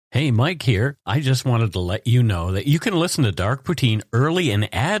Hey, Mike here. I just wanted to let you know that you can listen to Dark Poutine early and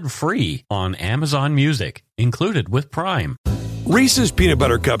ad-free on Amazon Music, included with Prime. Reese's Peanut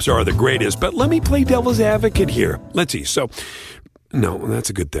Butter Cups are the greatest, but let me play devil's advocate here. Let's see. So, no, that's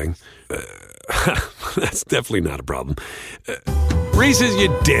a good thing. That's definitely not a problem. Reese's,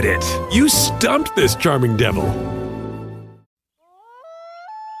 you did it. You stumped this charming devil.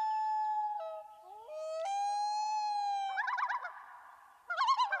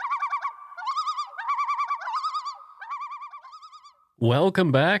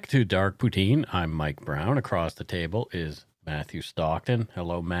 Welcome back to Dark Poutine. I'm Mike Brown. Across the table is Matthew Stockton.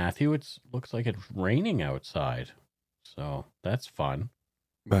 Hello, Matthew. It looks like it's raining outside, so that's fun.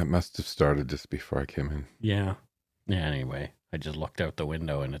 That must have started just before I came in. Yeah. Anyway, I just looked out the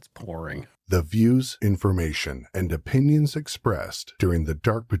window and it's pouring. The views, information, and opinions expressed during the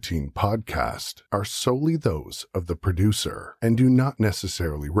Dark Poutine podcast are solely those of the producer and do not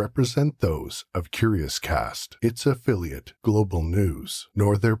necessarily represent those of Curious Cast, its affiliate, Global News,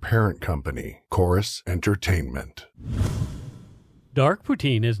 nor their parent company, Chorus Entertainment. Dark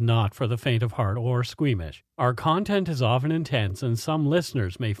Poutine is not for the faint of heart or squeamish. Our content is often intense and some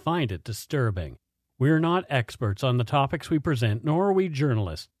listeners may find it disturbing. We are not experts on the topics we present, nor are we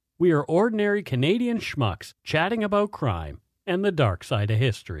journalists. We are ordinary Canadian schmucks chatting about crime and the dark side of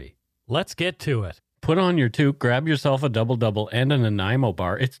history. Let's get to it. Put on your toque, grab yourself a double-double and an Nanaimo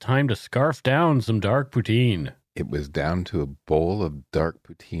bar. It's time to scarf down some Dark Poutine. It was down to a bowl of dark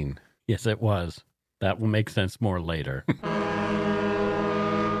poutine. Yes, it was. That will make sense more later.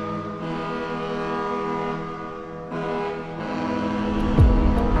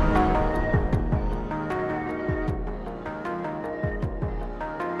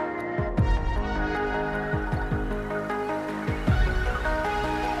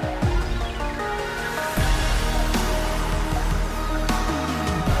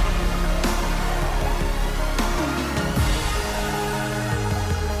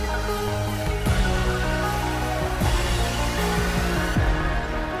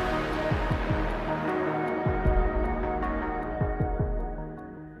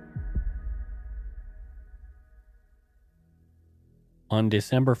 On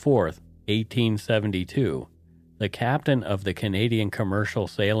December 4th, 1872, the captain of the Canadian commercial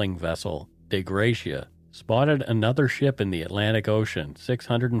sailing vessel, De Gracia, spotted another ship in the Atlantic Ocean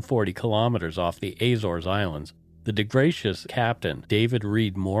 640 kilometers off the Azores Islands. The De Gracia's captain, David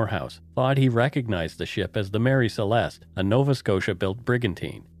Reed Morehouse, thought he recognized the ship as the Mary Celeste, a Nova Scotia-built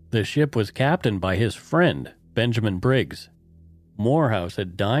brigantine. The ship was captained by his friend, Benjamin Briggs. Morehouse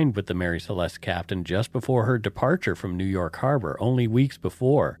had dined with the Mary Celeste captain just before her departure from New York Harbor, only weeks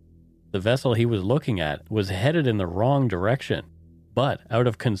before. The vessel he was looking at was headed in the wrong direction, but out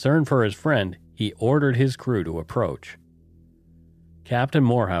of concern for his friend, he ordered his crew to approach. Captain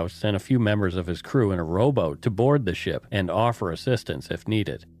Morehouse sent a few members of his crew in a rowboat to board the ship and offer assistance if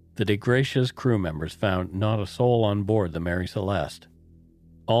needed. The De Gracia's crew members found not a soul on board the Mary Celeste.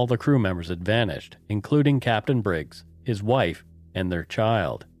 All the crew members had vanished, including Captain Briggs, his wife, and their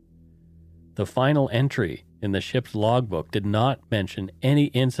child. The final entry in the ship's logbook did not mention any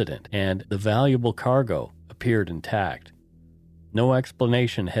incident, and the valuable cargo appeared intact. No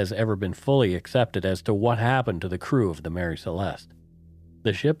explanation has ever been fully accepted as to what happened to the crew of the Mary Celeste.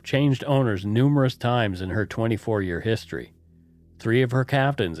 The ship changed owners numerous times in her 24-year history. 3 of her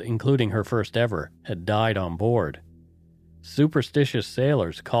captains, including her first ever, had died on board. Superstitious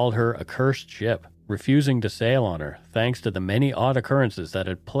sailors called her a cursed ship, refusing to sail on her thanks to the many odd occurrences that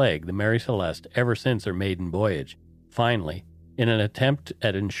had plagued the Mary Celeste ever since her maiden voyage. Finally, in an attempt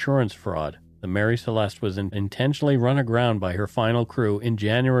at insurance fraud, the Mary Celeste was intentionally run aground by her final crew in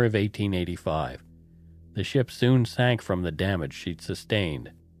January of 1885. The ship soon sank from the damage she'd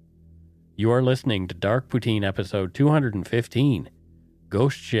sustained. You are listening to Dark Poutine episode 215,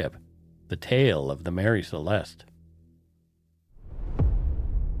 Ghost Ship, The Tale of the Mary Celeste.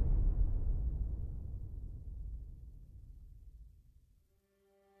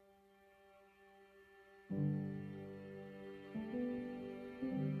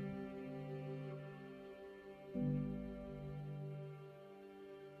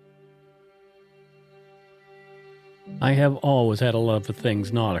 I have always had a love for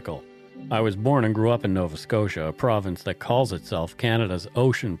things nautical. I was born and grew up in Nova Scotia, a province that calls itself Canada's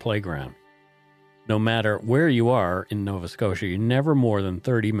ocean playground. No matter where you are in Nova Scotia, you're never more than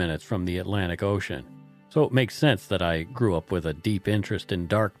 30 minutes from the Atlantic Ocean. So it makes sense that I grew up with a deep interest in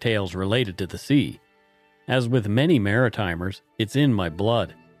dark tales related to the sea. As with many maritimers, it's in my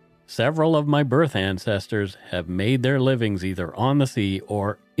blood. Several of my birth ancestors have made their livings either on the sea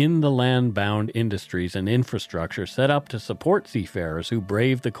or in the land-bound industries and infrastructure set up to support seafarers who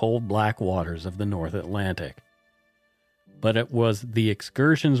brave the cold black waters of the North Atlantic. But it was the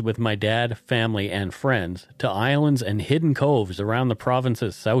excursions with my dad, family, and friends to islands and hidden coves around the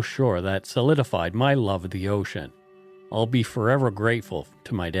province's south shore that solidified my love of the ocean. I'll be forever grateful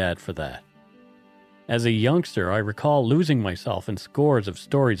to my dad for that. As a youngster, I recall losing myself in scores of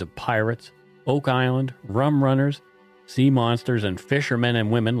stories of pirates, Oak Island, rum runners, sea monsters, and fishermen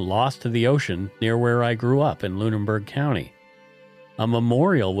and women lost to the ocean near where I grew up in Lunenburg County. A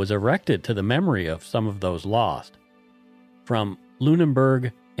memorial was erected to the memory of some of those lost. From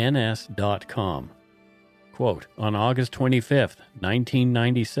LunenburgNS.com. Quote, on August 25th,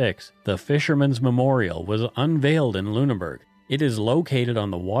 1996, the Fisherman's Memorial was unveiled in Lunenburg. It is located on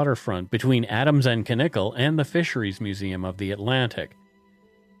the waterfront between Adams and Knickle and the Fisheries Museum of the Atlantic.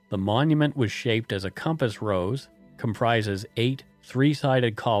 The monument was shaped as a compass rose, comprises 8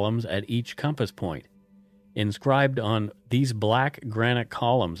 three-sided columns at each compass point. Inscribed on these black granite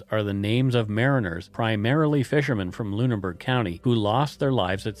columns are the names of mariners, primarily fishermen from Lunenburg County, who lost their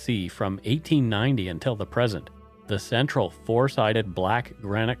lives at sea from 1890 until the present. The central 4-sided black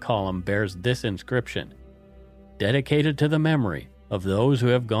granite column bears this inscription: dedicated to the memory of those who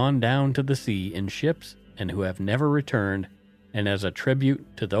have gone down to the sea in ships and who have never returned, and as a tribute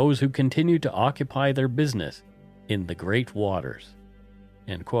to those who continue to occupy their business in the great waters.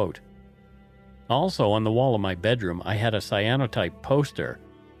 End quote. Also on the wall of my bedroom, I had a cyanotype poster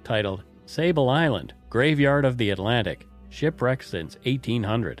titled Sable Island, Graveyard of the Atlantic, Shipwrecked since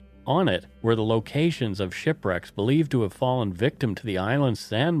 1800. On it were the locations of shipwrecks believed to have fallen victim to the island's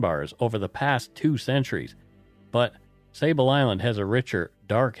sandbars over the past 2 centuries. But Sable Island has a richer,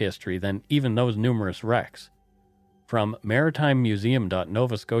 dark history than even those numerous wrecks. From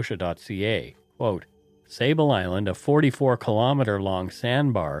maritimemuseum.novascotia.ca, quote, Sable Island, a 44-kilometer-long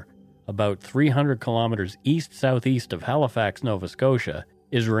sandbar about 300 kilometers east-southeast of Halifax, Nova Scotia,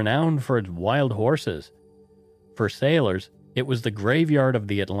 is renowned for its wild horses. For sailors, it was the graveyard of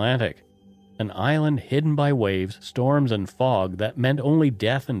the Atlantic, an island hidden by waves, storms, and fog that meant only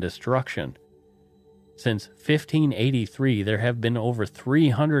death and destruction. Since 1583, there have been over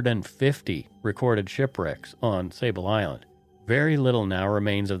 350 recorded shipwrecks on Sable Island. Very little now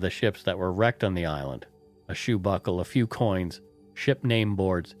remains of the ships that were wrecked on the island. A shoe buckle, a few coins, ship name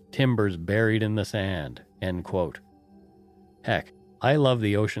boards, timbers buried in the sand. End quote. Heck, I love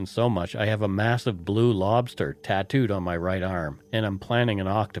the ocean so much I have a massive blue lobster tattooed on my right arm, and I'm planning an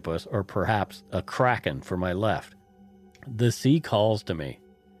octopus or perhaps a kraken for my left. The sea calls to me.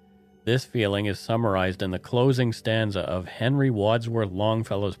 This feeling is summarized in the closing stanza of Henry Wadsworth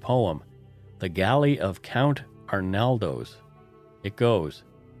Longfellow's poem, The Galley of Count Arnaldo's. It goes,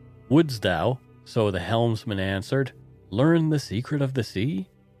 Wouldst thou, so the helmsman answered, learn the secret of the sea?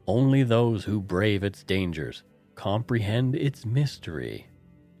 Only those who brave its dangers comprehend its mystery.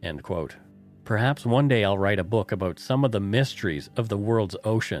 End quote. Perhaps one day I'll write a book about some of the mysteries of the world's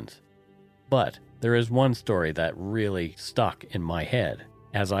oceans. But there is one story that really stuck in my head.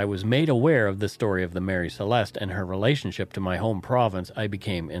 As I was made aware of the story of the Mary Celeste and her relationship to my home province, I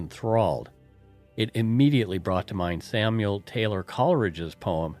became enthralled. It immediately brought to mind Samuel Taylor Coleridge's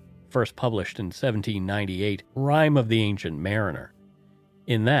poem, first published in 1798, Rime of the Ancient Mariner.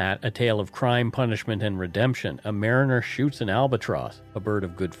 In that, a tale of crime, punishment, and redemption, a mariner shoots an albatross, a bird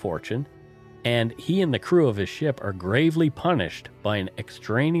of good fortune, and he and the crew of his ship are gravely punished by an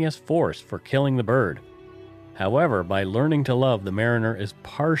extraneous force for killing the bird. However, by learning to love, the mariner is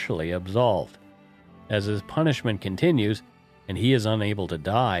partially absolved. As his punishment continues, and he is unable to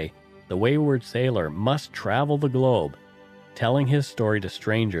die, the wayward sailor must travel the globe, telling his story to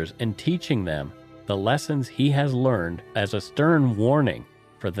strangers and teaching them the lessons he has learned as a stern warning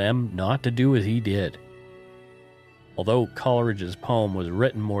for them not to do as he did. Although Coleridge's poem was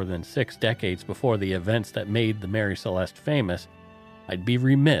written more than 6 decades before the events that made the Mary Celeste famous, I'd be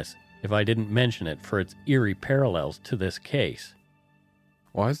remiss if I didn't mention it for its eerie parallels to this case.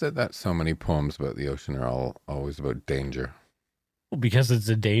 Why is it that so many poems about the ocean are all always about danger? Well, because it's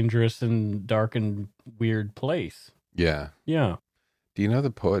a dangerous and dark and weird place. Yeah. Yeah. Do you know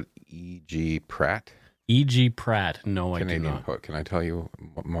the poet E.G. Pratt? E.G. Pratt. No, Canadian I do not. poet. Can I tell you?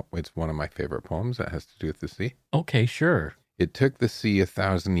 It's one of my favorite poems that has to do with the sea. Okay, sure. It took the sea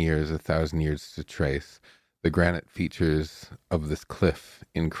 1,000 years to trace the granite features of this cliff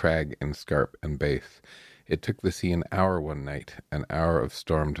in crag and scarp and base. It took the sea an hour one night, an hour of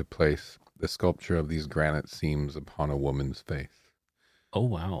storm to place the sculpture of these granite seams upon a woman's face. Oh,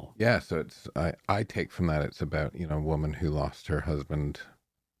 wow. Yeah, so it's I take from that it's about, a woman who lost her husband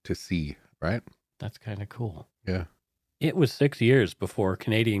to sea, right? That's kind of cool. Yeah. It was 6 years before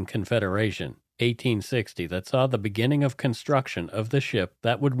Canadian Confederation, 1860, that saw the beginning of construction of the ship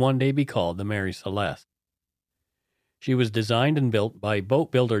that would one day be called the Mary Celeste. She was designed and built by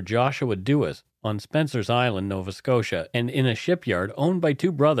boat builder Joshua Dewis on Spencer's Island, Nova Scotia, and in a shipyard owned by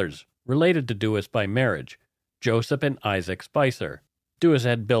two brothers related to Dewis by marriage, Joseph and Isaac Spicer. Dewis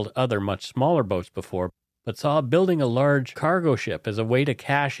had built other much smaller boats before, but saw building a large cargo ship as a way to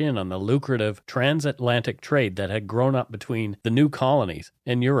cash in on the lucrative transatlantic trade that had grown up between the new colonies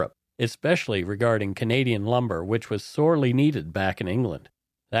and Europe, especially regarding Canadian lumber, which was sorely needed back in England.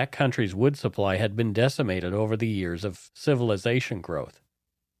 That country's wood supply had been decimated over the years of civilization growth.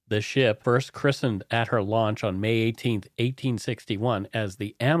 The ship, first christened at her launch on May 18, 1861 as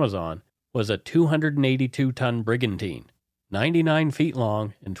the Amazon, was a 282-ton brigantine, 99 feet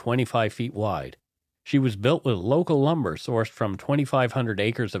long and 25 feet wide. She was built with local lumber sourced from 2,500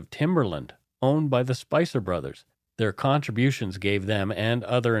 acres of timberland owned by the Spicer brothers. Their contributions gave them and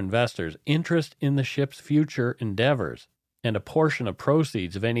other investors interest in the ship's future endeavors, and a portion of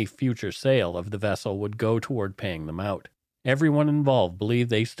proceeds of any future sale of the vessel would go toward paying them out. Everyone involved believed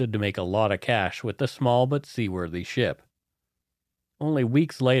they stood to make a lot of cash with the small but seaworthy ship. Only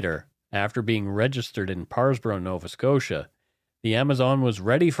weeks later, after being registered in Parsboro, Nova Scotia, the Amazon was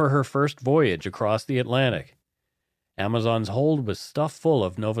ready for her first voyage across the Atlantic. Amazon's hold was stuffed full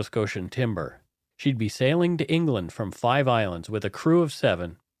of Nova Scotian timber. She'd be sailing to England from 5 islands with a crew of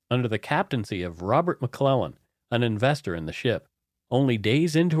 7 under the captaincy of Robert McClellan, an investor in the ship. Only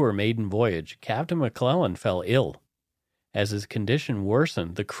days into her maiden voyage, Captain McClellan fell ill. As his condition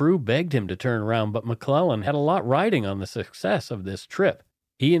worsened, the crew begged him to turn around, but McClellan had a lot riding on the success of this trip.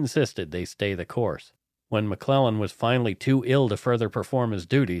 He insisted they stay the course. When McClellan was finally too ill to further perform his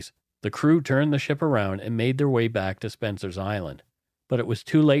duties, the crew turned the ship around and made their way back to Spencer's Island. But it was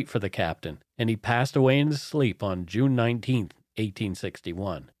too late for the captain, and he passed away in his sleep on June 19,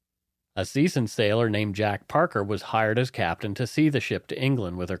 1861. A seasoned sailor named Jack Parker was hired as captain to see the ship to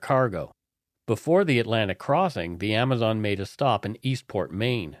England with her cargo. Before the Atlantic crossing, the Amazon made a stop in Eastport,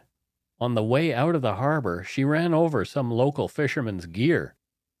 Maine. On the way out of the harbor, she ran over some local fishermen's gear.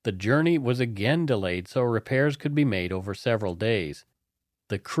 The journey was again delayed so repairs could be made over several days.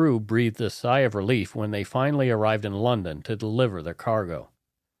 The crew breathed a sigh of relief when they finally arrived in London to deliver their cargo.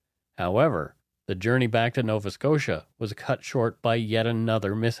 However, the journey back to Nova Scotia was cut short by yet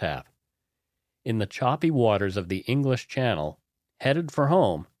another mishap. In the choppy waters of the English Channel, headed for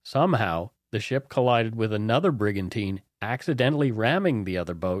home, somehow the ship collided with another brigantine, accidentally ramming the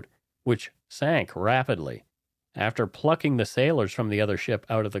other boat, which sank rapidly. After plucking the sailors from the other ship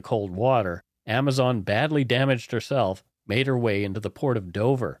out of the cold water, Amazon badly damaged herself, made her way into the port of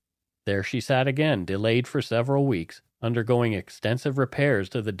Dover. There she sat again, delayed for several weeks, undergoing extensive repairs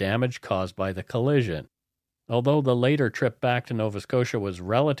to the damage caused by the collision. Although the later trip back to Nova Scotia was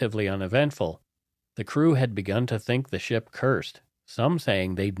relatively uneventful, the crew had begun to think the ship cursed, some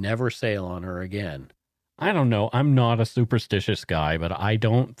saying they'd never sail on her again. I don't know. I'm not a superstitious guy, but I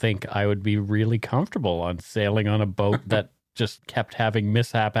don't think I would be really comfortable on sailing on a boat that just kept having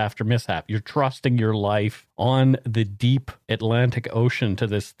mishap after mishap. You're trusting your life on the deep Atlantic Ocean to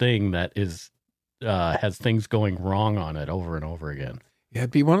this thing that is has things going wrong on it over and over again. Yeah,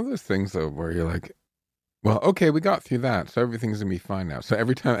 it'd be one of those things, though, where you're like, well, okay, we got through that, so everything's going to be fine now. So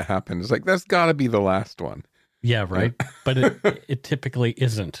every time it happens, it's like, that's got to be the last one. Yeah, right. But it typically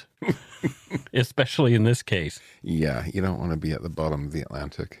isn't, especially in this case. Yeah, you don't want to be at the bottom of the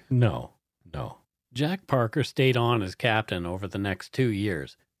Atlantic. No. Jack Parker stayed on as captain over the next 2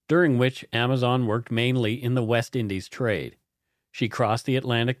 years, during which Amazon worked mainly in the West Indies trade. She crossed the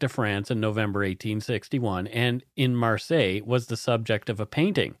Atlantic to France in November 1861, and in Marseille was the subject of a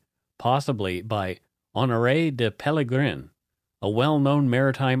painting, possibly by Honoré de Pellegrin, a well-known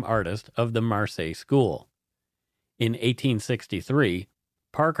maritime artist of the Marseille school. In 1863,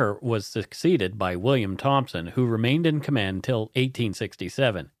 Parker was succeeded by William Thompson, who remained in command till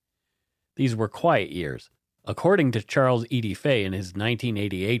 1867. These were quiet years. According to Charles Eadie Fay in his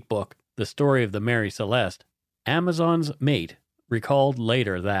 1988 book, The Story of the Mary Celeste, Amazon's mate recalled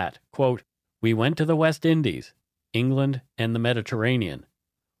later that, quote, "We went to the West Indies, England, and the Mediterranean,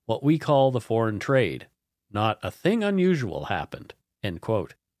 what we call the foreign trade. Not a thing unusual happened," end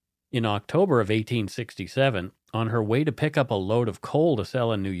quote. In October of 1867, on her way to pick up a load of coal to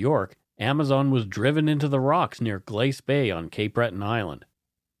sell in New York, Amazon was driven into the rocks near Glace Bay on Cape Breton Island.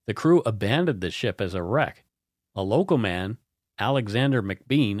 The crew abandoned the ship as a wreck. A local man, Alexander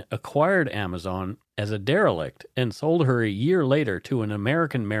McBean, acquired Amazon as a derelict and sold her a year later to an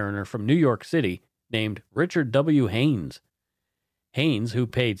American mariner from New York City named Richard W. Haynes. Haynes, who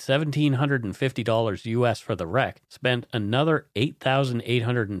paid $1,750 US for the wreck, spent another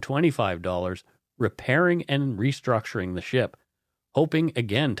 $8,825 repairing and restructuring the ship, hoping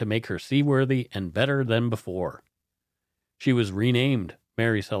again to make her seaworthy and better than before. She was renamed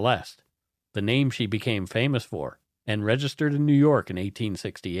Mary Celeste, the name she became famous for, and registered in New York in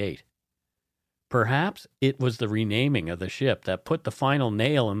 1868. Perhaps it was the renaming of the ship that put the final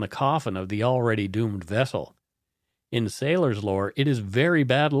nail in the coffin of the already doomed vessel. In sailors' lore, it is very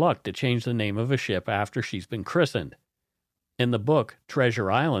bad luck to change the name of a ship after she's been christened. In the book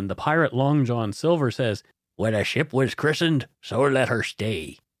Treasure Island, the pirate Long John Silver says, "When a ship was christened, so let her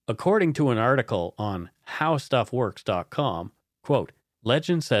stay." According to an article on howstuffworks.com, quote,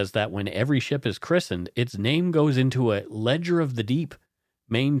 legend says that when every ship is christened, its name goes into a ledger of the deep,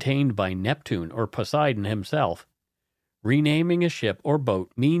 maintained by Neptune or Poseidon himself. Renaming a ship or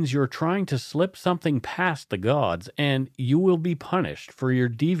boat means you're trying to slip something past the gods, and you will be punished for your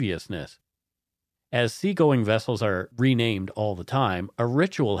deviousness. As seagoing vessels are renamed all the time, a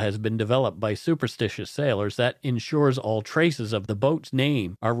ritual has been developed by superstitious sailors that ensures all traces of the boat's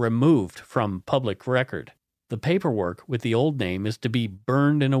name are removed from public record. The paperwork with the old name is to be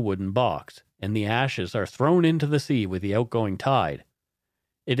burned in a wooden box, and the ashes are thrown into the sea with the outgoing tide.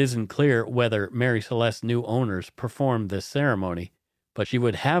 It isn't clear whether Mary Celeste's new owners performed this ceremony, but she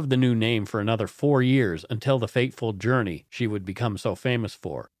would have the new name for another 4 years until the fateful journey she would become so famous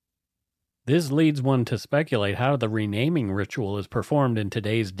for. This leads one to speculate how the renaming ritual is performed in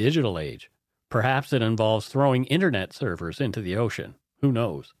today's digital age. Perhaps it involves throwing internet servers into the ocean. Who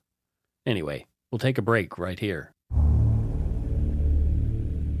knows? Anyway, we'll take a break right here.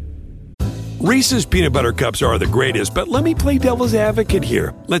 Reese's peanut butter cups are the greatest, but let me play devil's advocate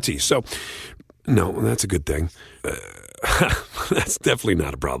here. Let's see. So, no, that's a good thing. That's definitely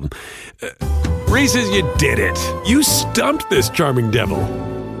not a problem. Reese's, you did it. You stumped this charming devil.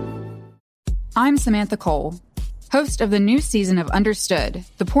 I'm Samantha Cole, host of the new season of Understood,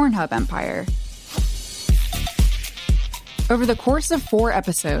 the Pornhub Empire. Over the course of 4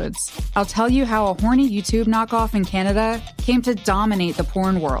 episodes, I'll tell you how a horny YouTube knockoff in Canada came to dominate the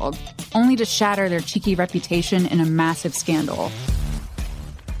porn world, only to shatter their cheeky reputation in a massive scandal.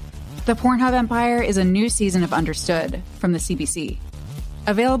 The Pornhub Empire is a new season of Understood from the CBC.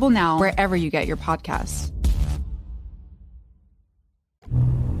 Available now wherever you get your podcasts.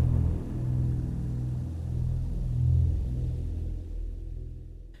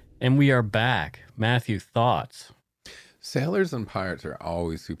 And we are back. Matthew, thoughts? Sailors and pirates are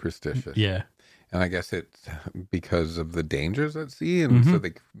always superstitious. Yeah. And I guess it's because of the dangers at sea, and so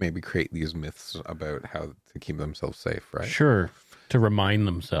they maybe create these myths about how to keep themselves safe, right? Sure. To remind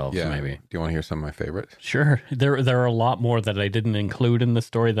themselves, Yeah. maybe. Do you want to hear some of my favorites? Sure. There are a lot more that I didn't include in the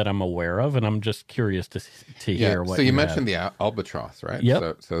story that I'm aware of, and I'm just curious to hear what so you had. mentioned the albatross, right?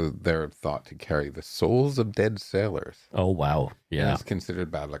 Yep. So they're thought to carry the souls of dead sailors. Oh, wow. And Yeah. it's considered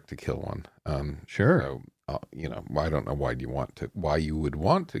bad luck to kill one. Sure. So, I don't know why you would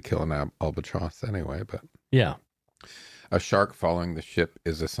want to kill an albatross anyway, but Yeah. a shark following the ship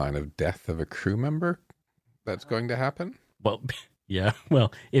is a sign of death of a crew member that's going to happen. Well, yeah.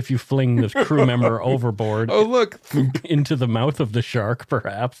 Well, if you fling this crew member overboard Oh, look. into the mouth of the shark,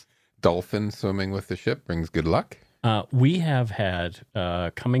 perhaps. Dolphin swimming with the ship brings good luck. We have had,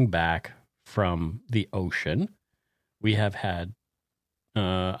 coming back from the ocean, we have had,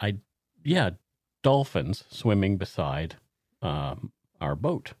 dolphins swimming beside our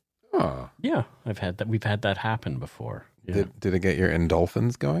boat. Oh. Yeah, I've had that. We've had that happen before. Yeah. Did it get your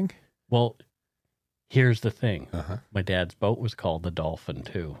endorphins going? Well, here's the thing. Uh-huh. My dad's boat was called the Dolphin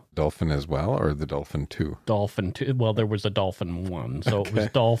 2. Dolphin as well, or the Dolphin 2? Dolphin 2. Well, there was a Dolphin 1, so it was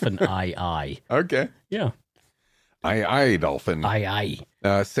Okay. Dolphin II. Okay. Yeah. Aye, Dolphin. II.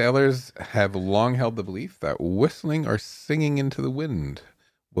 Sailors have long held the belief that whistling or singing into the wind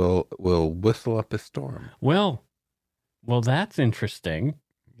will whistle up a storm. Well, that's interesting.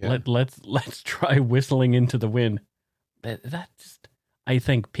 Yeah. Let's try whistling into the wind. That's I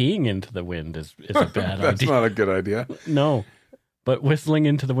think peeing into the wind is a bad That's idea. not a good idea. No, but whistling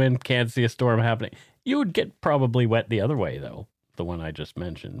into the wind, can't see a storm happening. You would get probably wet the other way, though, the one I just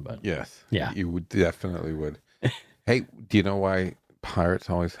mentioned. But Yes. Yeah. You would definitely would. Hey, do you know why pirates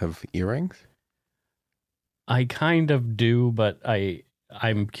always have earrings? I kind of do, but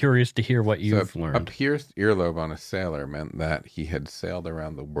I'm curious to hear what you've A learned. pierced earlobe on a sailor meant that he had sailed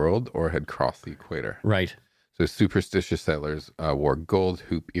around the world or had crossed the equator. Right. So superstitious sailors wore gold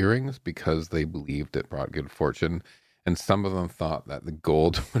hoop earrings because they believed it brought good fortune. And some of them thought that the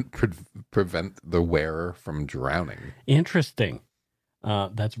gold would prevent the wearer from drowning. Interesting.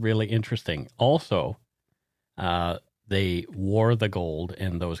 That's really interesting. Also, They wore the gold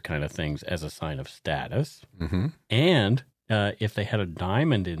and those kind of things as a sign of status. Mm-hmm. And if they had a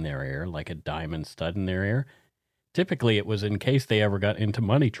diamond in their ear, like a diamond stud in their ear, typically it was in case they ever got into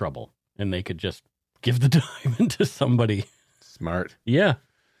money trouble and they could just give the diamond to somebody. Smart. Yeah.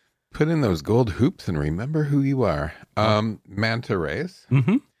 Put in those gold hoops and remember who you are. Manta rays.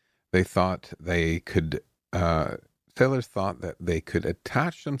 Mm-hmm. They thought they could, sailors thought that they could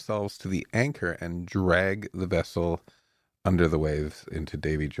attach themselves to the anchor and drag the vessel under the waves into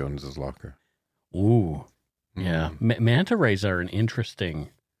Davy Jones's locker. Ooh. Yeah. Mm. Manta rays are an interesting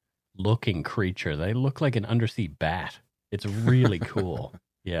looking creature. They look like an undersea bat. It's really cool.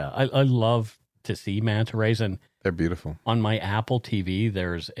 Yeah. I love to see manta rays. And They're beautiful. on my Apple TV,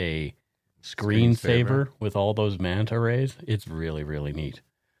 there's a screensaver with all those manta rays. It's really, really neat.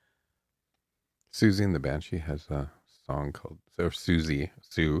 Susie and the Banshee has a song called, or Sue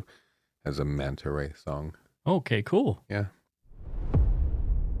has a manta ray song. Okay, cool. Yeah.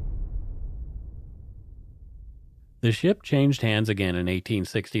 The ship changed hands again in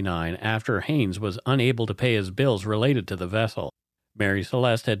 1869 after Haynes was unable to pay his bills related to the vessel. Mary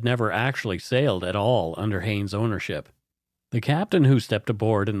Celeste had never actually sailed at all under Haynes' ownership. The captain who stepped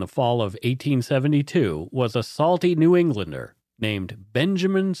aboard in the fall of 1872 was a salty New Englander named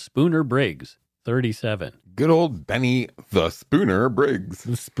Benjamin Spooner Briggs, 37. Good old Benny the Spooner Briggs.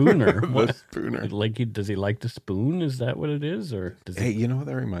 The Spooner? The What? Spooner. Does he like to spoon? Is that what it is? Or does Hey, he... you know what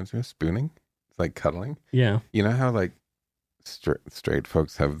that reminds me of? Spooning. It's like cuddling. Yeah. You know how like straight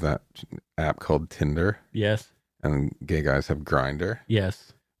folks have that app called Tinder Yes. and gay guys have Grindr?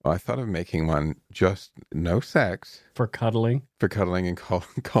 Yes. Well, I thought of making one just no sex For cuddling. for cuddling and call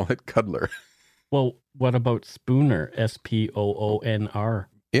it Cuddler. Well, what about Spooner? Spoonr.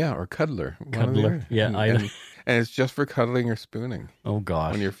 Yeah, or Cuddler. One or the Cuddler. other. Yeah, and it's just for cuddling or spooning Oh,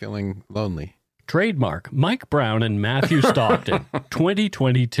 gosh. when you're feeling lonely. Trademark Mike Brown and Matthew Stockton,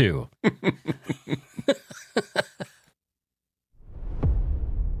 2022.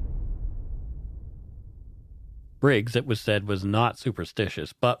 Briggs, it was said, was not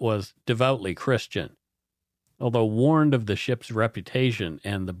superstitious, but was devoutly Christian. Although warned of the ship's reputation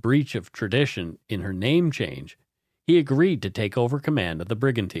and the breach of tradition in her name change, he agreed to take over command of the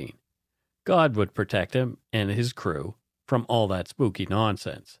brigantine. God would protect him and his crew from all that spooky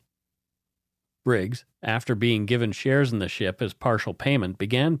nonsense. Briggs, after being given shares in the ship as partial payment,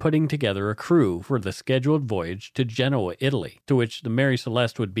 began putting together a crew for the scheduled voyage to Genoa, Italy, to which the Mary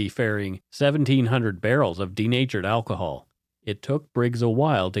Celeste would be ferrying 1,700 barrels of denatured alcohol. It took Briggs a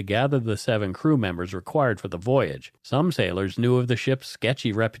while to gather the 7 crew members required for the voyage. Some sailors knew of the ship's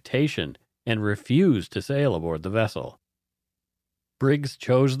sketchy reputation and refused to sail aboard the vessel. Briggs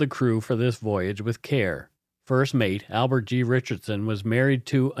chose the crew for this voyage with care. First mate Albert G. Richardson was married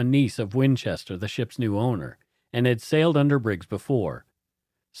to a niece of Winchester, the ship's new owner, and had sailed under Briggs before.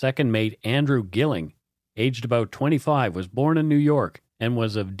 Second mate Andrew Gilling, aged about 25, was born in New York and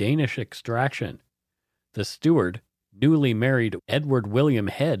was of Danish extraction. The steward, newly married Edward William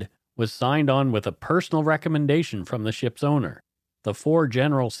Head, was signed on with a personal recommendation from the ship's owner. The 4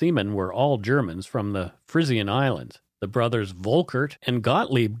 general seamen were all Germans from the Frisian Islands, the brothers Volkert and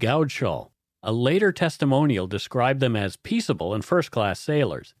Gottlieb Gaudschall. A later testimonial described them as peaceable and first-class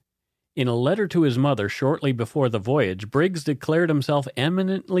sailors. In a letter to his mother shortly before the voyage, Briggs declared himself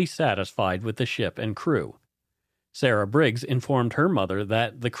eminently satisfied with the ship and crew. Sarah Briggs informed her mother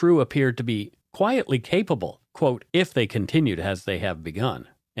that the crew appeared to be quietly capable, quote, if they continued as they have begun,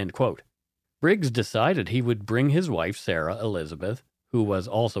 end quote. Briggs decided he would bring his wife, Sarah Elizabeth, who was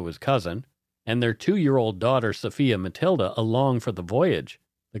also his cousin, and their 2-year-old daughter, Sophia Matilda, along for the voyage.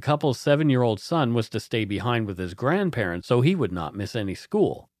 The couple's 7-year-old son was to stay behind with his grandparents so he would not miss any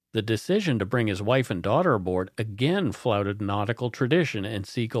school. The decision to bring his wife and daughter aboard again flouted nautical tradition and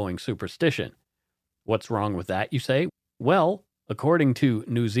seagoing superstition. What's wrong with that, you say? Well, according to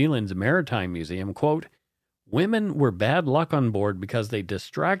New Zealand's Maritime Museum, quote, women were bad luck on board because they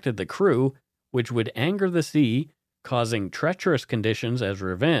distracted the crew, which would anger the sea, causing treacherous conditions as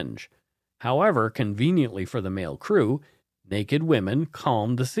revenge. However, conveniently for the male crew, naked women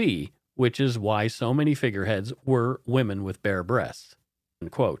calmed the sea, which is why so many figureheads were women with bare breasts.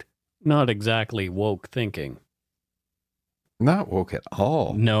 End quote. Not exactly woke thinking. Not woke at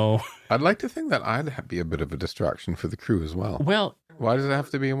all. No. I'd like to think that I'd be a bit of a distraction for the crew as well. Well, Why does it have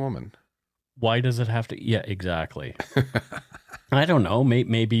to be a woman? why does it have to? Yeah, exactly. I don't know.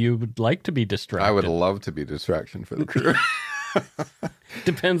 Maybe you would like to be distracted. I would love to be a distraction for the crew.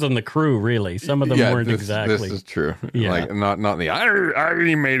 Depends on the crew, really. Some of them weren't exactly. This is true. Yeah. Like not the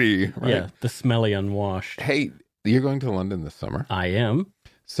arty matey. Right? Yeah, the smelly unwashed. Hey, you're going to London this summer. I am.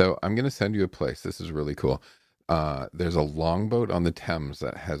 So I'm going to send you a place. This is really cool. There's a longboat on the Thames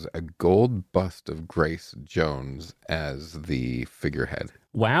that has a gold bust of Grace Jones as the figurehead.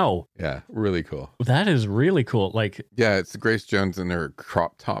 Wow. Yeah, really cool. That is really cool. Like, yeah, it's Grace Jones in her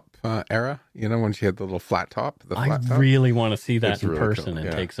crop top era. You know, when she had the little flat top. I really want to see that It's in really person cool.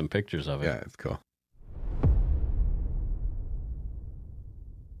 and take some pictures of it. Yeah, it's cool.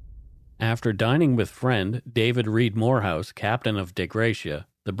 After dining with friend David Reed Morehouse, captain of De Gracia,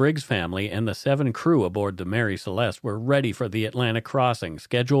 the Briggs family and the 7 crew aboard the Mary Celeste were ready for the Atlantic crossing,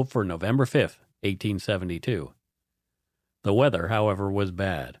 scheduled for November 5th, 1872. The weather, however, was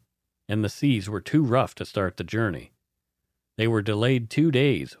bad, and the seas were too rough to start the journey. They were delayed 2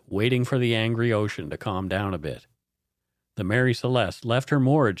 days, waiting for the angry ocean to calm down a bit. The Mary Celeste left her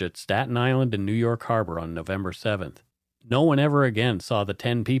moorage at Staten Island in New York Harbor on November 7th. No one ever again saw the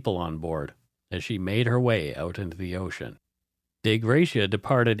 10 people on board as she made her way out into the ocean. De Gracia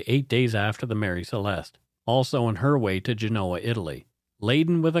departed 8 days after the Mary Celeste, also on her way to Genoa, Italy,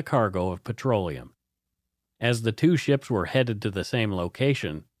 laden with a cargo of petroleum. As the 2 ships were headed to the same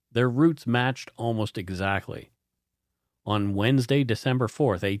location, their routes matched almost exactly. On Wednesday, December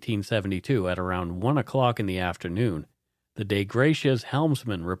 4th, 1872, at around 1 o'clock in the afternoon, the De Gracia's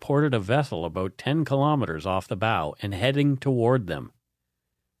helmsman reported a vessel about 10 kilometers off the bow and heading toward them.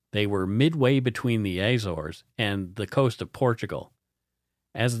 They were midway between the Azores and the coast of Portugal.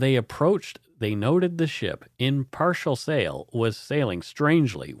 As they approached, they noted the ship, in partial sail, was sailing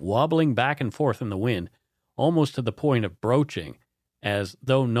strangely, wobbling back and forth in the wind, almost to the point of broaching, as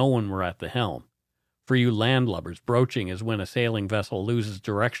though no one were at the helm. For you landlubbers, broaching is when a sailing vessel loses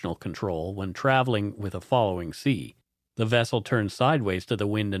directional control when traveling with a following sea. The vessel turns sideways to the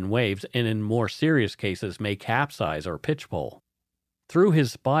wind and waves, and in more serious cases may capsize or pitchpole. Through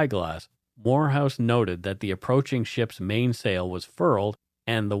his spyglass, Morehouse noted that the approaching ship's mainsail was furled,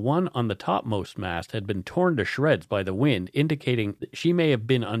 and the one on the topmost mast had been torn to shreds by the wind, indicating that she may have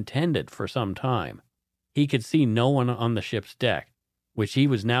been untended for some time. He could see no one on the ship's deck, which he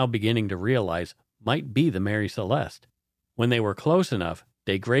was now beginning to realize might be the Mary Celeste. When they were close enough,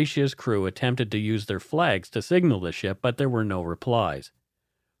 De Gracia's crew attempted to use their flags to signal the ship, but there were no replies.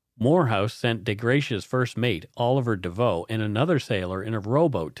 Morehouse sent De Gracia's first mate, Oliver Deveau, and another sailor in a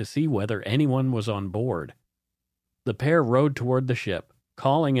rowboat to see whether anyone was on board. The pair rowed toward the ship,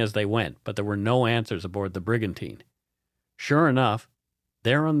 calling as they went, but there were no answers aboard the brigantine. Sure enough,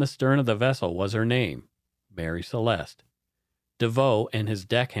 there on the stern of the vessel was her name, Mary Celeste. Deveau and his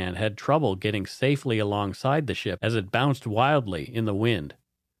deckhand had trouble getting safely alongside the ship as it bounced wildly in the wind.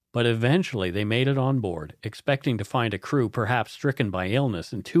 But eventually they made it on board, expecting to find a crew perhaps stricken by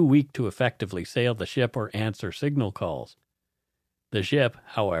illness and too weak to effectively sail the ship or answer signal calls. The ship,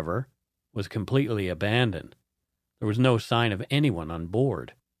 however, was completely abandoned. There was no sign of anyone on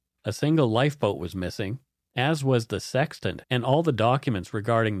board. A single lifeboat was missing, as was the sextant and all the documents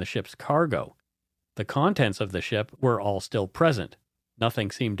regarding the ship's cargo. The contents of the ship were all still present.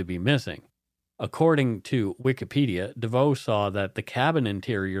 Nothing seemed to be missing. According to Wikipedia, Deveau saw that the cabin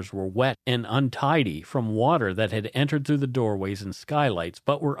interiors were wet and untidy from water that had entered through the doorways and skylights,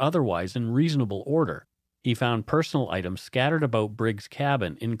 but were otherwise in reasonable order. He found personal items scattered about Briggs'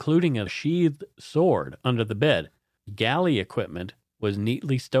 cabin, including a sheathed sword under the bed. Galley equipment was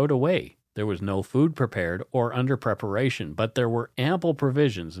neatly stowed away. There was no food prepared or under preparation, but there were ample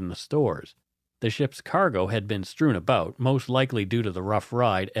provisions in the stores. The ship's cargo had been strewn about, most likely due to the rough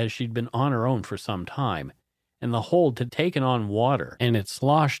ride, as she'd been on her own for some time, and the hold had taken on water, and it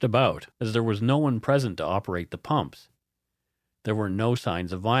sloshed about, as there was no one present to operate the pumps. There were no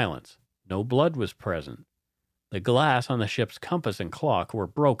signs of violence. No blood was present. The glass on the ship's compass and clock were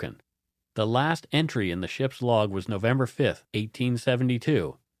broken. The last entry in the ship's log was November 5th,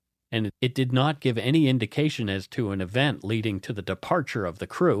 1872, and it did not give any indication as to an event leading to the departure of the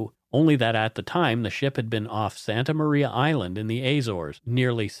crew, only that at the time the ship had been off Santa Maria Island in the Azores,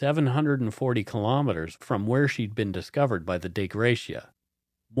 nearly 740 kilometers from where she'd been discovered by the De Gracia.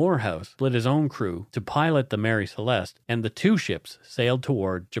 Morehouse split his own crew to pilot the Mary Celeste, and the 2 ships sailed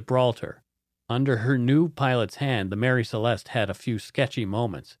toward Gibraltar. Under her new pilot's hand, the Mary Celeste had a few sketchy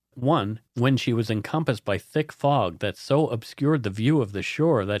moments. One, when she was encompassed by thick fog that so obscured the view of the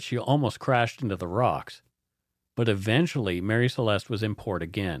shore that she almost crashed into the rocks. But eventually, Mary Celeste was in port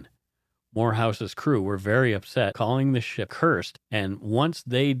again. Morehouse's crew were very upset, calling the ship cursed, and once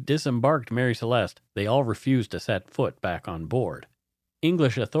they disembarked Mary Celeste, they all refused to set foot back on board.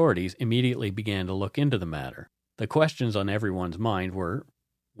 English authorities immediately began to look into the matter. The questions on everyone's mind were,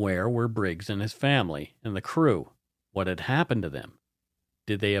 where were Briggs and his family and the crew? What had happened to them?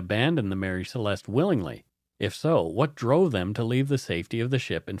 Did they abandon the Mary Celeste willingly? If so, what drove them to leave the safety of the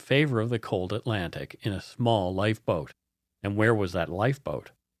ship in favor of the cold Atlantic in a small lifeboat? And where was that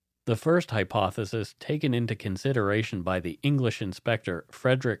lifeboat? The first hypothesis taken into consideration by the English inspector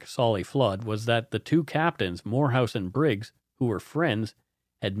Frederick Solly Flood was that the two captains, Morehouse and Briggs, who were friends,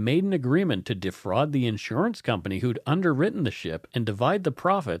 had made an agreement to defraud the insurance company who'd underwritten the ship and divide the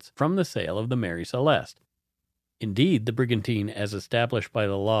profits from the sale of the Mary Celeste. Indeed, the brigantine, as established by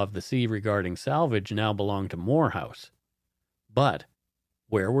the law of the sea regarding salvage, now belonged to Morehouse. But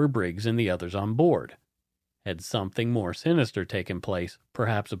where were Briggs and the others on board? Had something more sinister taken place,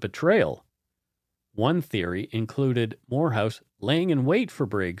 perhaps a betrayal? One theory included Morehouse laying in wait for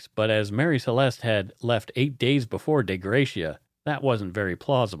Briggs, but as Mary Celeste had left 8 days before De Gracia, that wasn't very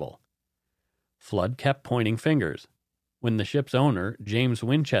plausible. Flood kept pointing fingers. When the ship's owner, James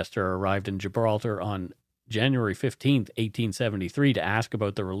Winchester, arrived in Gibraltar on January 15, 1873, to ask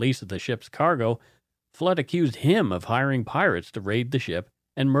about the release of the ship's cargo, Flood accused him of hiring pirates to raid the ship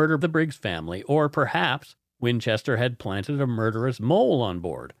and murder the Briggs family, or perhaps Winchester had planted a murderous mole on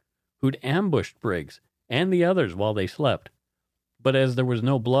board, who'd ambushed Briggs and the others while they slept. But as there was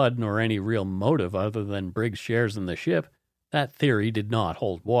no blood nor any real motive other than Briggs' shares in the ship, that theory did not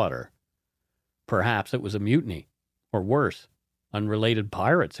hold water. Perhaps it was a mutiny, or worse, unrelated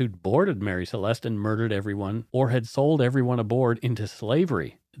pirates who'd boarded Mary Celeste and murdered everyone, or had sold everyone aboard into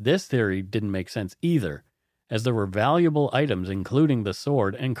slavery. This theory didn't make sense either, as there were valuable items including the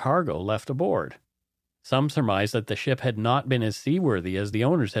sword and cargo left aboard. Some surmised that the ship had not been as seaworthy as the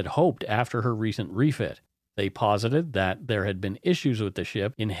owners had hoped after her recent refit. They posited that there had been issues with the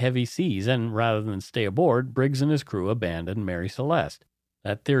ship in heavy seas, and rather than stay aboard, Briggs and his crew abandoned Mary Celeste.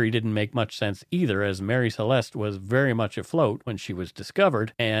 That theory didn't make much sense either, as Mary Celeste was very much afloat when she was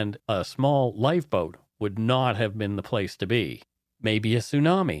discovered, and a small lifeboat would not have been the place to be. Maybe a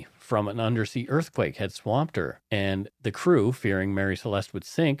tsunami from an undersea earthquake had swamped her, and the crew, fearing Mary Celeste would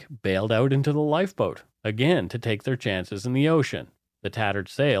sink, bailed out into the lifeboat, again to take their chances in the ocean. The tattered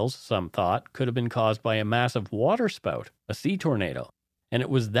sails, some thought, could have been caused by a massive waterspout, a sea tornado, and it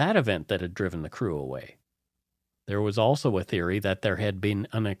was that event that had driven the crew away. There was also a theory that there had been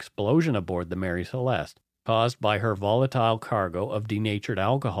an explosion aboard the Mary Celeste, caused by her volatile cargo of denatured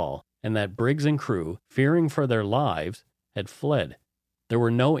alcohol, and that Briggs and crew, fearing for their lives, had fled. There were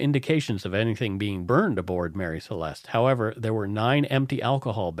no indications of anything being burned aboard Mary Celeste. However, there were 9 empty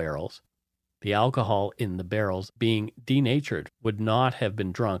alcohol barrels. The alcohol in the barrels, being denatured, would not have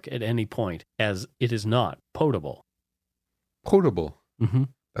been drunk at any point, as it is not potable. Potable. Mm-hmm.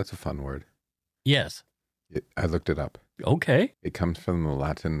 That's a fun word. Yes. I looked it up. Okay. It comes from the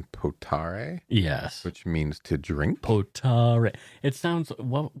Latin potare, Yes. which means to drink. Potare. It sounds,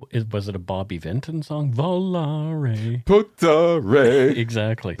 was it a Bobby Vinton song? Volare. Potare.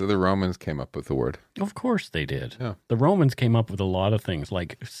 Exactly. So the Romans came up with the word. Of course they did. Yeah. The Romans came up with a lot of things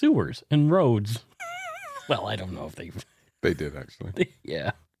like sewers and roads. Well, I don't know if they... They did, actually.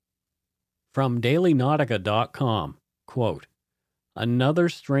 Yeah. From dailynautica.com, quote, "Another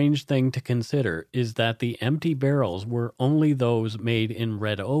strange thing to consider is that the empty barrels were only those made in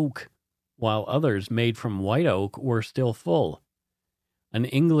red oak, while others made from white oak were still full. An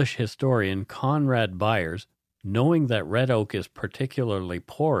English historian, Conrad Byers, knowing that red oak is particularly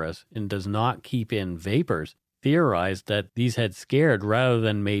porous and does not keep in vapors, theorized that these had scared rather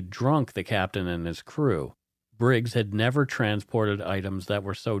than made drunk the captain and his crew. Briggs had never transported items that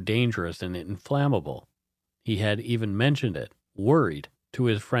were so dangerous and inflammable. He had even mentioned it, worried, to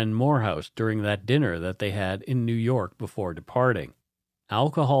his friend Morehouse during that dinner that they had in New York before departing.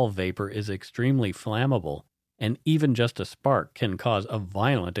 Alcohol vapor is extremely flammable, and even just a spark can cause a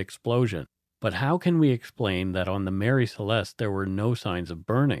violent explosion. But how can we explain that on the Mary Celeste there were no signs of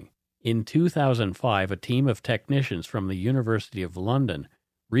burning? In 2005, a team of technicians from the University of London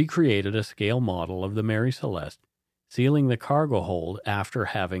recreated a scale model of the Mary Celeste, sealing the cargo hold after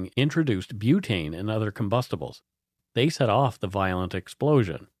having introduced butane and other combustibles. They set off the violent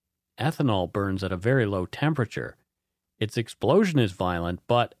explosion. Ethanol burns at a very low temperature. Its explosion is violent,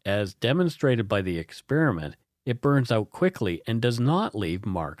 but as demonstrated by the experiment, it burns out quickly and does not leave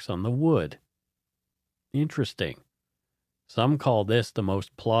marks on the wood. Interesting. Some call this the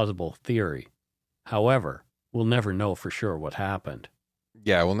most plausible theory. However, we'll never know for sure what happened.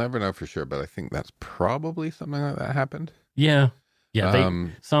 Yeah, we'll never know for sure, but I think that's probably something like that happened. Yeah. Yeah,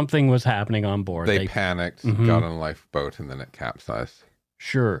 something was happening on board. They panicked, got on a lifeboat, and then it capsized.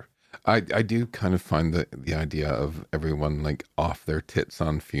 Sure. I do kind of find the idea of everyone like off their tits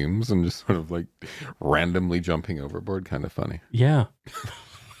on fumes and just sort of like randomly jumping overboard kind of funny. Yeah.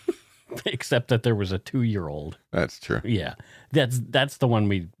 Except that there was a 2-year-old. That's true. Yeah. That's the one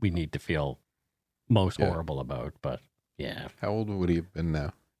we need to feel most Yeah. horrible about. But yeah, How old would he have been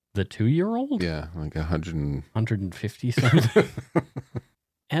now? the 2-year-old? Yeah, like 100 and... 150 something.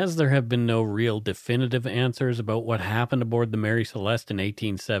 As there have been no real definitive answers about what happened aboard the Mary Celeste in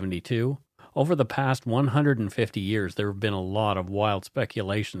 1872, over the past 150 years there have been a lot of wild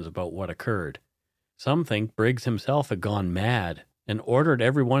speculations about what occurred. Some think Briggs himself had gone mad and ordered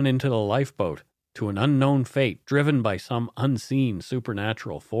everyone into the lifeboat to an unknown fate driven by some unseen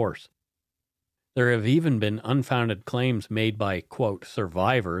supernatural force. There have even been unfounded claims made by, quote,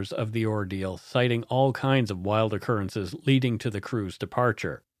 survivors of the ordeal, citing all kinds of wild occurrences leading to the crew's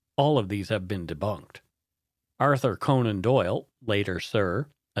departure. All of these have been debunked. Arthur Conan Doyle, later Sir,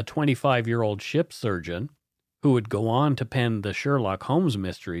 a 25-year-old ship surgeon, who would go on to pen the Sherlock Holmes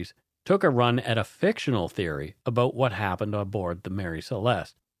mysteries, took a run at a fictional theory about what happened aboard the Mary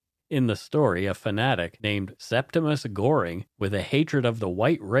Celeste. In the story, a fanatic named Septimus Goring, with a hatred of the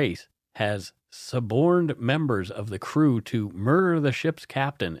white race, has suborned members of the crew to murder the ship's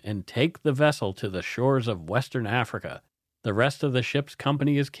captain and take the vessel to the shores of Western Africa. The rest of the ship's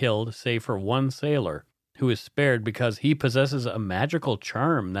company is killed, save for one sailor, who is spared because he possesses a magical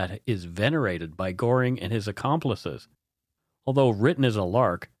charm that is venerated by Goring and his accomplices. Although written as a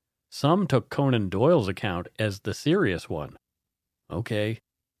lark, some took Conan Doyle's account as the serious one. Okay.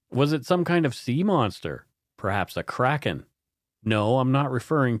 Was it some kind of sea monster? Perhaps a kraken? No, I'm not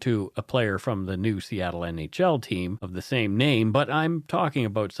referring to a player from the new Seattle NHL team of the same name, but I'm talking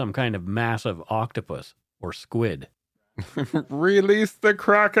about some kind of massive octopus or squid. Release the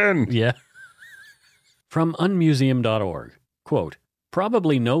Kraken! Yeah. From unmuseum.org, quote,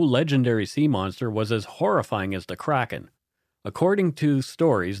 probably no legendary sea monster was as horrifying as the Kraken. According to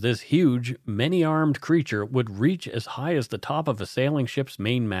stories, this huge, many-armed creature would reach as high as the top of a sailing ship's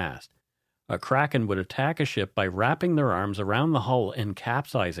main mast. A kraken would attack a ship by wrapping their arms around the hull and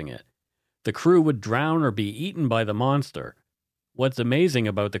capsizing it. The crew would drown or be eaten by the monster. What's amazing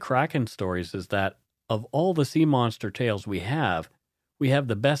about the kraken stories is that, of all the sea monster tales we have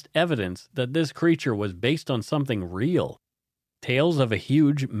the best evidence that this creature was based on something real. Tales of a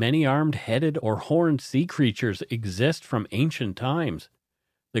huge, many-armed, headed, or horned sea creatures exist from ancient times.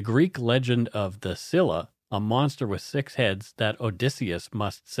 The Greek legend of the Scylla, a monster with 6 heads that Odysseus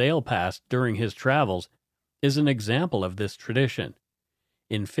must sail past during his travels, is an example of this tradition.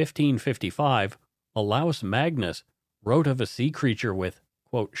 In 1555, Olaus Magnus wrote of a sea creature with,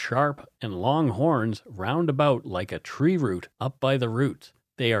 quote, sharp and long horns round about like a tree root up by the roots.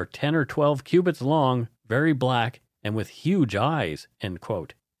 They are 10 or 12 cubits long, very black, and with huge eyes, end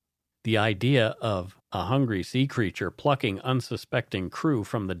quote. The idea of a hungry sea creature plucking unsuspecting crew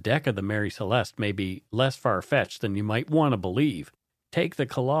from the deck of the Mary Celeste may be less far-fetched than you might want to believe. Take the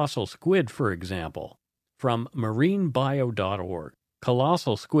colossal squid, for example. From marinebio.org,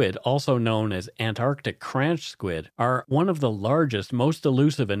 colossal squid, also known as Antarctic cranch squid, are one of the largest, most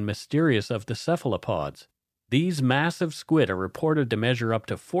elusive, and mysterious of the cephalopods. These massive squid are reported to measure up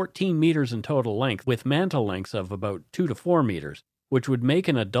to 14 meters in total length, with mantle lengths of about 2 to 4 meters, which would make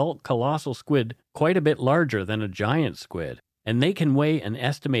an adult colossal squid quite a bit larger than a giant squid, and they can weigh an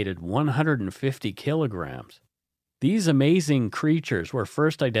estimated 150 kilograms. These amazing creatures were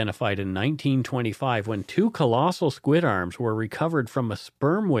first identified in 1925 when 2 colossal squid arms were recovered from a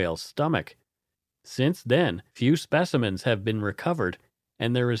sperm whale's stomach. Since then, few specimens have been recovered,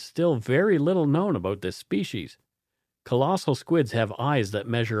 and there is still very little known about this species. Colossal squids have eyes that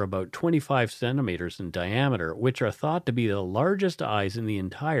measure about 25 centimeters in diameter, which are thought to be the largest eyes in the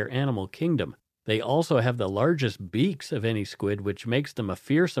entire animal kingdom. They also have the largest beaks of any squid, which makes them a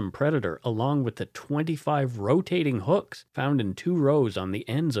fearsome predator, along with the 25 rotating hooks found in 2 rows on the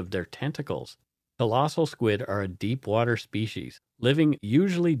ends of their tentacles. Colossal squid are a deep water species, living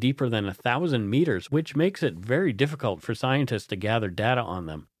usually deeper than 1,000 meters, which makes it very difficult for scientists to gather data on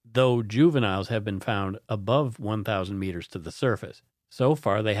them, though juveniles have been found above 1,000 meters to the surface. So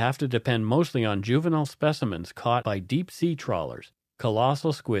far, they have to depend mostly on juvenile specimens caught by deep-sea trawlers.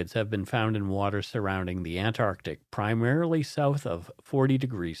 Colossal squids have been found in waters surrounding the Antarctic, primarily south of 40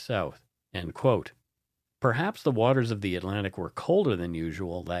 degrees south. End quote. Perhaps the waters of the Atlantic were colder than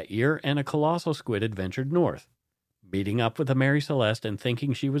usual that year, and a colossal squid adventured north, meeting up with the Mary Celeste and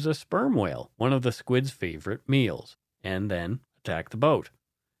thinking she was a sperm whale, one of the squid's favorite meals, and then attacked the boat.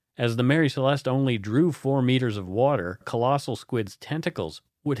 As the Mary Celeste only drew 4 meters of water, colossal squid's tentacles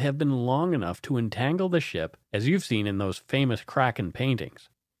would have been long enough to entangle the ship, as you've seen in those famous Kraken paintings.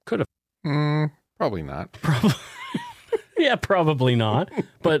 Could have. Probably not. Yeah, probably not.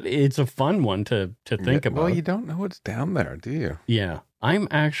 But it's a fun one to think about. Well, you don't know what's down there, do you? Yeah. I'm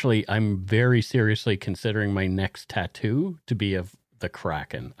very seriously considering my next tattoo to be of the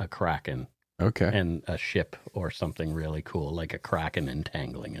Kraken, a Kraken. Okay. and a ship or something really cool, like a kraken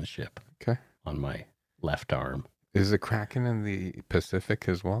entangling a ship Okay. on my left arm. Is a kraken in the Pacific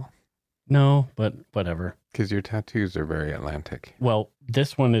as well? No, but whatever. Because your tattoos are very Atlantic. Well,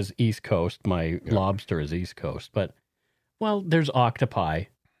 this one is East Coast. My lobster is East Coast. But, well, there's octopi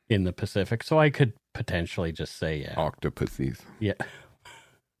in the Pacific, so I could potentially just say, yeah. Octopuses. Yeah.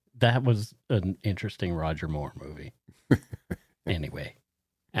 That was an interesting Roger Moore movie. Anyway.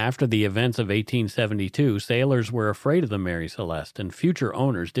 After the events of 1872, sailors were afraid of the Mary Celeste, and future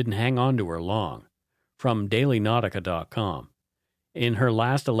owners didn't hang on to her long. From dailynautica.com. In her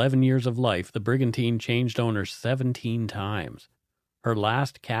last 11 years of life, the brigantine changed owners 17 times. Her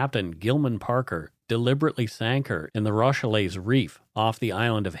last captain, Gilman Parker, deliberately sank her in the Rochelaise Reef off the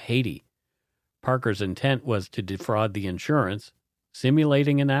island of Haiti. Parker's intent was to defraud the insurance,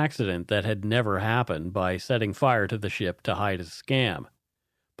 simulating an accident that had never happened by setting fire to the ship to hide his scam.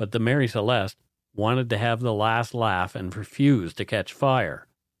 But the Mary Celeste wanted to have the last laugh and refused to catch fire.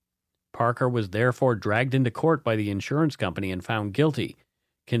 Parker was therefore dragged into court by the insurance company and found guilty.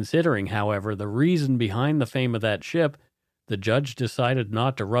 Considering, however, the reason behind the fame of that ship, the judge decided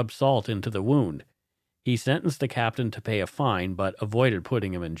not to rub salt into the wound. He sentenced the captain to pay a fine, but avoided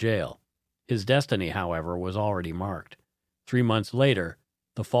putting him in jail. His destiny, however, was already marked. 3 months later,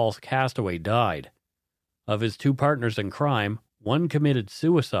 the false castaway died. Of his 2 partners in crime, one committed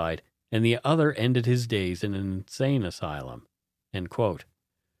suicide, and the other ended his days in an insane asylum. End quote.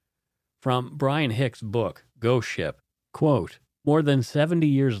 From Brian Hicks' book, Ghost Ship, quote, more than 70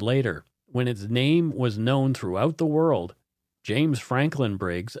 years later, when its name was known throughout the world, James Franklin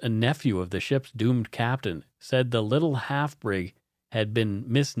Briggs, a nephew of the ship's doomed captain, said the little half-brig had been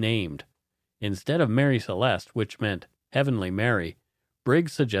misnamed. Instead of Mary Celeste, which meant Heavenly Mary,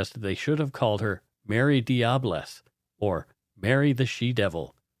 Briggs suggested they should have called her Mary Diablesse, or Mary the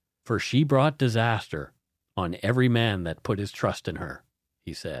She-Devil, for she brought disaster on every man that put his trust in her,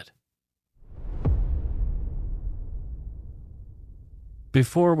 he said.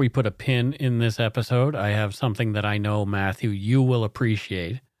 Before we put a pin in this episode, I have something that I know, Matthew, you will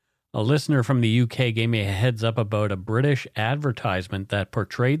appreciate. A listener from the UK gave me a heads up about a British advertisement that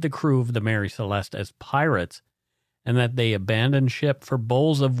portrayed the crew of the Mary Celeste as pirates and that they abandoned ship for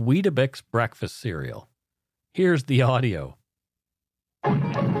bowls of Weetabix breakfast cereal. Here's the audio.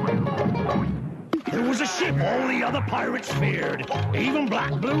 There was a ship all the other pirates feared, even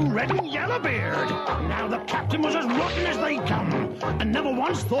Black, Blue, Red, and Yellowbeard. Now the captain was as rotten as they come, and never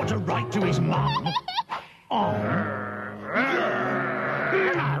once thought to write to his mum.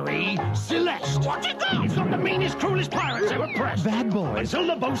 Mary Celeste. What's it got? It's got the meanest, cruelest pirates ever pressed. Bad boy. Until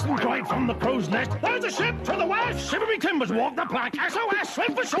the boatswain cried from the crow's nest, there's a ship to the west. Shivery timbers walk the plank. SOS,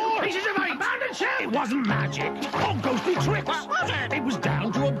 swim for shore. Pieces of eight. Abandoned ship. It wasn't magic or ghostly tricks. What was it? It was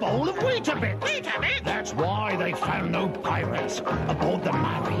down to a bowl of Weetabix. Weetabix? That's why they found no pirates aboard the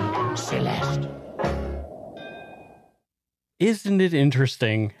Mary Celeste. Isn't it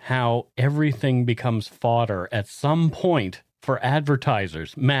interesting how everything becomes fodder at some point for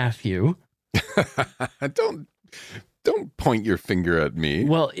advertisers, Matthew? Don't point your finger at me.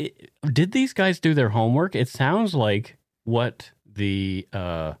 Well, did these guys do their homework? It sounds like what the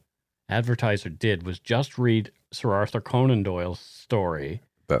advertiser did was just read Sir Arthur Conan Doyle's story.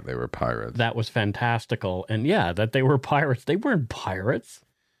 That they were pirates. That was fantastical. And yeah, that they were pirates. They weren't pirates.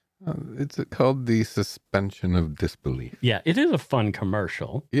 It's called the suspension of disbelief. Yeah, it is a fun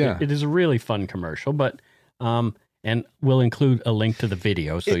commercial. Yeah. It is a really fun commercial, but... and we'll include a link to the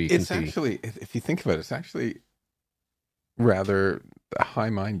video so you can see. It's actually, if you think about it, it's actually rather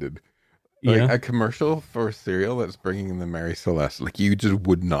high-minded. Like a commercial for cereal that's bringing in the Mary Celeste. Like you just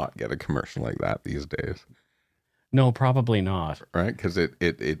would not get a commercial like that these days. No, probably not. Right? Because it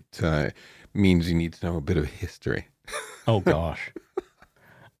means you need to know a bit of history. Oh, gosh.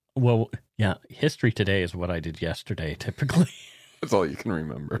 Well, yeah, history today is what I did yesterday, typically. That's all you can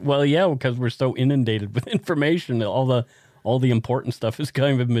remember. Well, yeah, because we're so inundated with information. All the important stuff has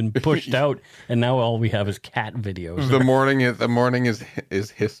kind of been pushed out, and now all we have is cat videos. The morning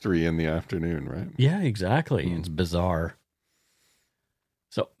is history in the afternoon, right? Yeah, exactly. It's bizarre.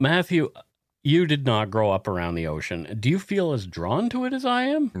 So, Matthew, you did not grow up around the ocean. Do you feel as drawn to it as I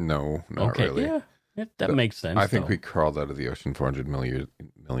am? No, not really. Yeah, that makes sense. I think we crawled out of the ocean 400 million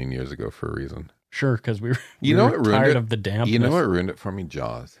years ago for a reason. Sure, because we were tired of the dampness. You know what ruined it for me?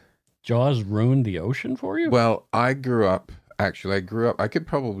 Jaws. Jaws ruined the ocean for you? Well, I grew up, I could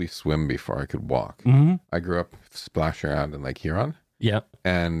probably swim before I could walk. Mm-hmm. I grew up splashing around in Lake Huron. Yeah.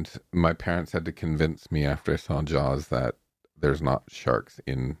 And my parents had to convince me after I saw Jaws that there's not sharks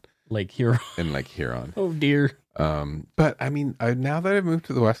in Lake Huron. In Lake Huron. Oh, dear. But I mean, now that I've moved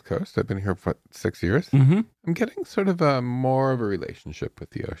to the West Coast, I've been here for 6 years. Mm-hmm. I'm getting sort of a more of a relationship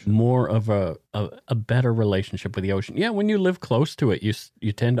with the ocean. More of a better relationship with the ocean. Yeah, when you live close to it,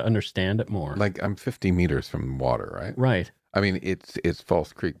 you tend to understand it more. Like I'm 50 meters from water, right? Right. I mean, it's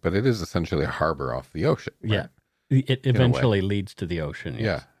False Creek, but it is essentially a harbor off the ocean. Right? Yeah. It eventually leads to the oceon.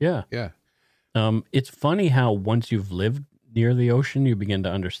 Yes. Yeah. It's funny how once you've lived near the ocean, you begin to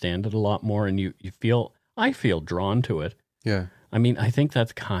understand it a lot more, and I feel drawn to it. Yeah. I mean, I think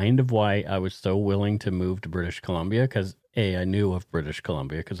that's kind of why I was so willing to move to British Columbia, because I knew of British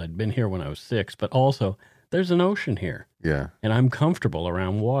Columbia because I'd been here when I was 6, but also there's an ocean here. Yeah. And I'm comfortable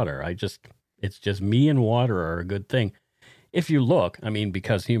around water. It's just me and water are a good thing. If you look, I mean,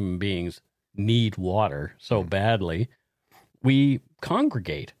 because human beings need water so badly, we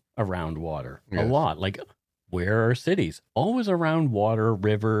congregate around water a lot. Like, where are cities? Always around water,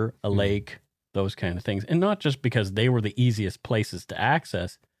 river, a lake, those kind of things. And not just because they were the easiest places to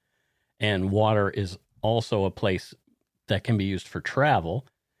access, and water is also a place that can be used for travel.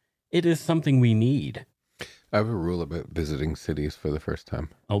 It is something we need. I have a rule about visiting cities for the first time.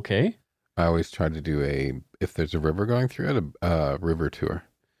 Okay. I always try to do if there's a river going through it, a river tour,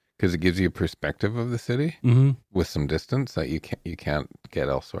 because it gives you a perspective of the city with some distance that you can't get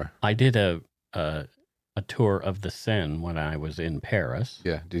elsewhere. I did a tour of the Seine when I was in Paris.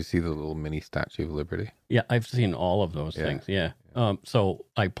 Yeah. Do you see the little mini Statue of Liberty? Yeah, I've seen all of those things. Yeah. So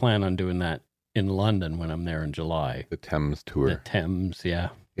I plan on doing that in London when I'm there in July. The Thames tour. The Thames, yeah.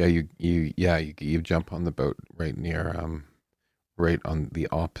 Yeah, you jump on the boat right near right on the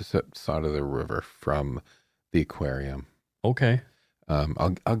opposite side of the river from the aquarium. Okay.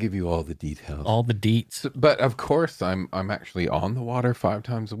 I'll give you all the details. All the deets. But of course, I'm actually on the water 5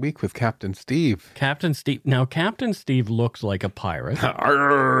 times a week with Captain Steve. Captain Steve. Now, Captain Steve looks like a pirate.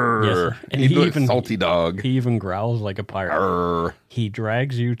 Arrgh. Yes. And He's even salty dog. He even growls like a pirate. Arrgh. He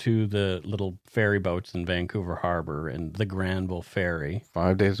drags you to the little ferry boats in Vancouver Harbor and the Granville Ferry.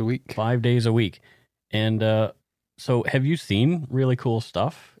 5 days a week. 5 days a week. And so have you seen really cool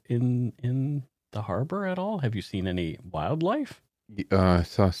stuff in the harbor at all? Have you seen any wildlife? I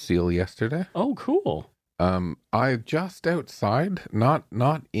saw a seal yesterday. Oh, cool. I'm just outside, not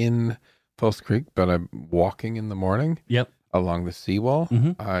in False Creek, but I'm walking in the morning. Yep. Along the seawall.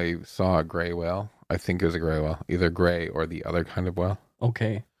 Mhm. I saw a gray whale. I think it was a gray whale, either gray or the other kind of whale,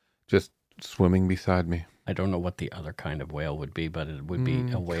 Okay. just swimming beside me. I don't know what the other kind of whale would be, but it would be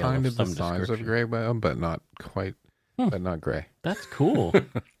a whale kind of of the some size description. of gray whale, but not quite, but not gray. That's cool.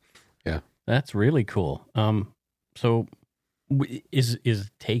 Yeah. That's really cool. So is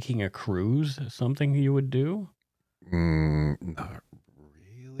taking a cruise something you would do? Not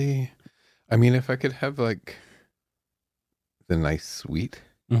really. I mean, if I could have like the nice suite,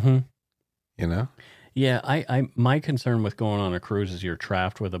 Mm-hmm. you know, Yeah, I my concern with going on a cruise is you're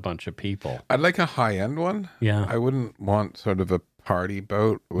trapped with a bunch of people. I'd like a high end one. Yeah. I wouldn't want sort of a party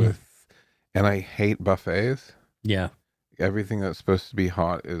boat with, and I hate buffets. Yeah. Everything that's supposed to be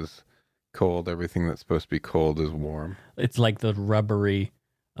hot is cold. Everything that's supposed to be cold is warm. It's like the rubbery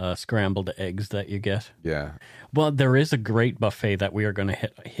scrambled eggs that you get. Yeah. Well, there is a great buffet that we are going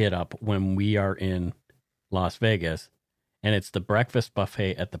to hit up when we are in Las Vegas, and it's the breakfast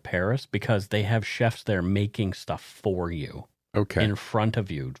buffet at the Paris, because they have chefs there making stuff for you Okay. in front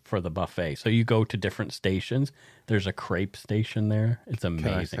of you for the buffet. So you go to different stations. There's a crepe station there. It's Can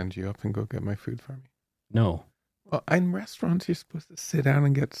I amazing. send you up and go get my food for me? No. Well, in restaurants, you're supposed to sit down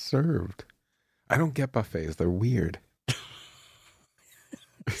and get served. I don't get buffets. They're weird.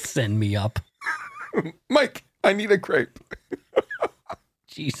 Send me up. Mike, I need a crepe.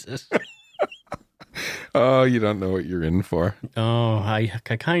 Jesus. Oh, you don't know what you're in for. Oh, I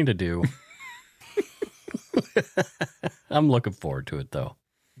kind of do. I'm looking forward to it, though.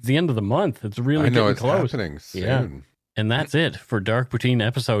 It's the end of the month. It's really I know getting it's close. happening soon. Yeah. And that's it for Dark Poutine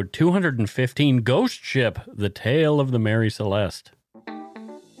episode 215, Ghost Ship, The Tale of the Mary Celeste.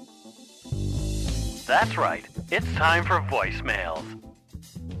 That's right. It's time for voicemails.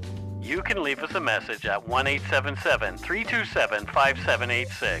 You can leave us a message at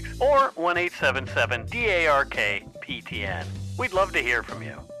 1-877-327-5786 or 1-877-DARK-PTN. We'd love to hear from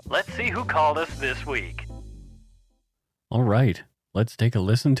you. Let's see who called us this week. All right. Let's take a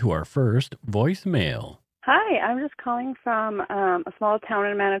listen to our first voicemail. Hi, I'm just calling from a small town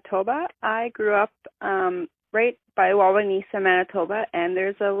in Manitoba. I grew up right by Wawanesa, Manitoba, and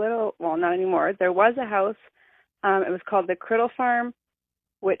there's a little, well, not anymore, there was a house. It was called the Criddle Farm,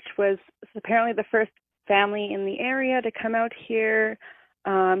 which was apparently the first family in the area to come out here.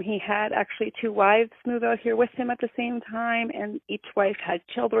 He had actually 2 wives move out here with him at the same time, and each wife had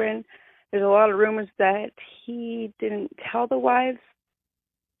children. there's a lot of rumors that he didn't tell the wives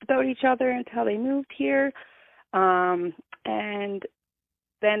about each other until they moved here. And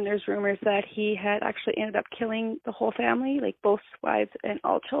then there's rumors that he had actually ended up killing the whole family, like both wives and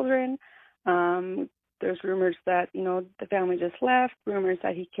all children. There's rumors that, the family just left, rumors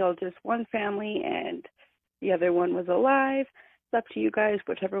that he killed just one family and the other one was alive. It's up to you guys,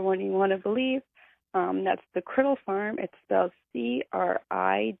 whichever one you want to believe. That's the Criddle Farm. It's spelled Criddle,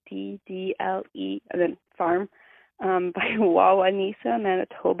 and then farm, by Wawanesa,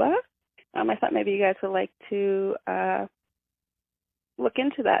 Manitoba. I thought maybe you guys would like to look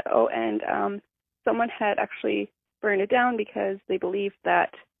into that. Oh, and someone had actually burned it down because they believed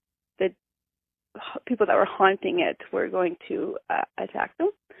that the people that were haunting it were going to attack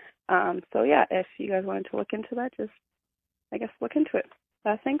them. So yeah, if you guys wanted to look into that, just, I guess, look into it.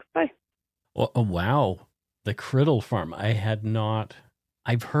 Thanks, bye. Oh, wow. The Criddle Farm.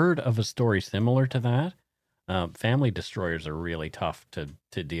 I've heard of a story similar to that. Family destroyers are really tough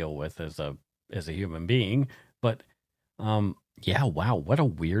to deal with as a human being. But, yeah, wow, what a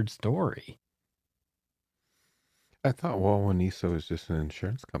weird story. I thought Wawanesa was just an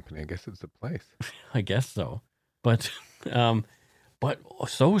insurance company. I guess it's a place. I guess so. But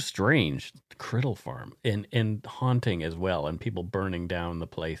so strange, the Criddle Farm, and haunting as well, and people burning down the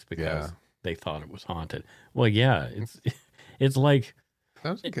place because they thought it was haunted. Well, yeah, it's like...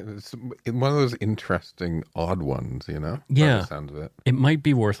 Sounds like it's one of those interesting, odd ones, Yeah. By the sound of it. It might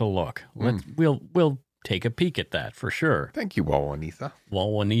be worth a look. We'll take a peek at that for sure. Thank you, Wawanesa.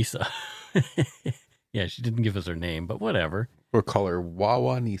 Wawanesa. Yeah, she didn't give us her name, but whatever. We'll call her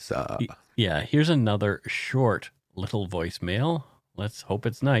Wawanesa. Yeah, here's another short little voicemail. Let's hope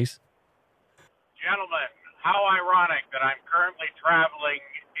it's nice. Gentlemen, how ironic that I'm currently traveling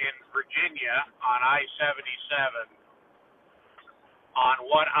in Virginia on I-77 on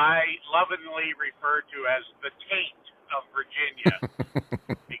what I lovingly refer to as the taint of Virginia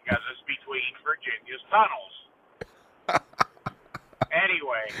because it's between Virginia's tunnels.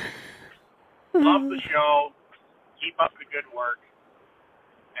 Anyway, love the show. Keep up the good work.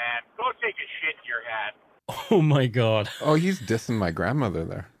 And go take a shit in your hat. Oh, my God. Oh, he's dissing my grandmother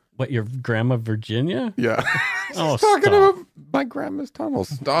there. What, your grandma Virginia? Yeah. Oh, he's talking about my grandma's tunnels.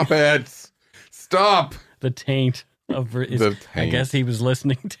 Stop it. Stop. The taint of the taint. I guess he was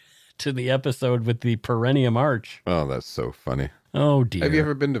listening to the episode with the Perennium Arch. Oh, that's so funny. Oh, dear. Have you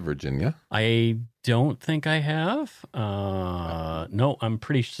ever been to Virginia? I don't think I have. No, I'm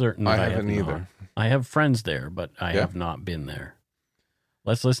pretty certain that I haven't either. Not. I have friends there, but I have not been there.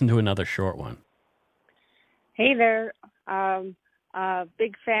 Let's listen to another short one. Hey there.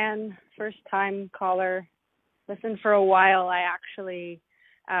 Big fan, first time caller. Listened for a while. I actually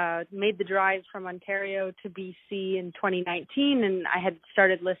made the drive from Ontario to BC in 2019, and I had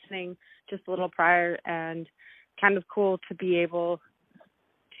started listening just a little prior, and kind of cool to be able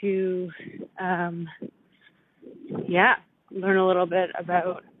to, learn a little bit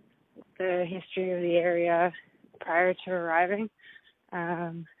about the history of the area prior to arriving.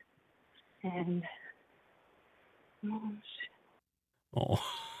 Oh.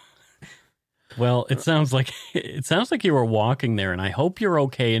 Well, it sounds like you were walking there, and I hope you're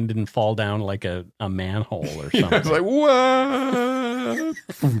okay and didn't fall down like a manhole or something. It's like, what?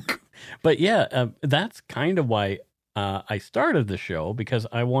 But yeah, that's kind of why I started the show, because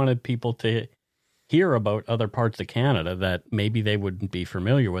I wanted people to hear about other parts of Canada that maybe they wouldn't be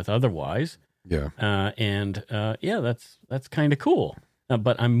familiar with otherwise. Yeah. That's kind of cool.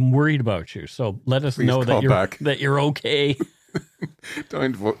 But I'm worried about you, so let us know that you're okay.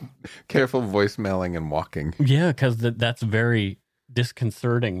 Careful voicemailing and walking. Yeah, because that's very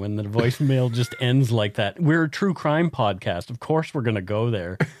disconcerting when the voicemail just ends like that. We're a true crime podcast. Of course we're going to go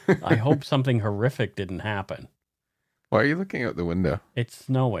there. I hope something horrific didn't happen. Why are you looking out the window? It's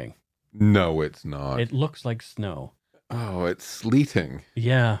snowing. No, it's not. It looks like snow. Oh, it's sleeting.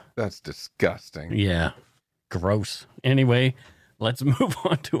 Yeah. That's disgusting. Yeah. Gross. Anyway, let's move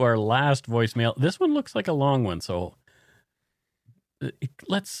on to our last voicemail. This one looks like a long one, so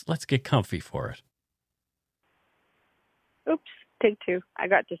let's get comfy for it. Oops, take two. I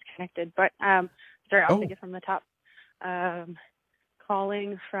got disconnected, but sorry, I'll take it from the top.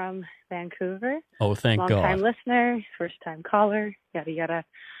 Calling from Vancouver. Oh, thank God. Long-time listener, first-time caller, yada, yada.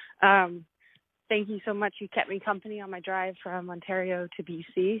 Thank you so much. You kept me company on my drive from Ontario to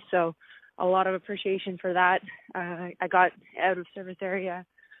BC, so a lot of appreciation for that. I got out of service area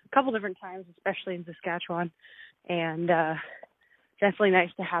a couple different times, especially in Saskatchewan, and definitely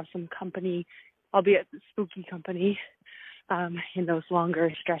nice to have some company, albeit spooky company, in those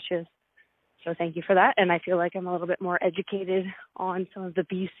longer stretches. So thank you for that. And I feel like I'm a little bit more educated on some of the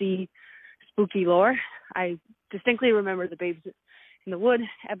BC spooky lore. I distinctly remember the Babes in the Wood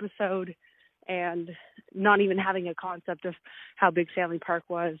episode and not even having a concept of how big Stanley Park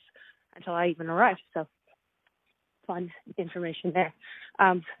was until I even arrived. So fun information there.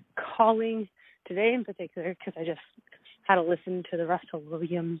 Calling today in particular because I just had to listen to the Russell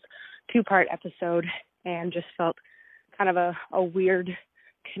Williams 2-part episode and just felt kind of a weird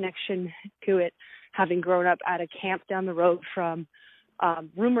connection to it, having grown up at a camp down the road from,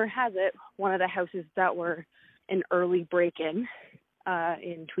 rumor has it, one of the houses that were an early break-in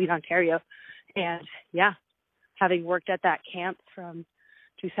in Tweed, Ontario. And yeah, having worked at that camp from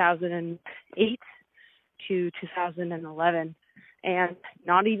 2008 to 2011 and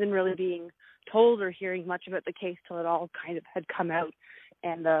not even really being told or hearing much about the case till it all kind of had come out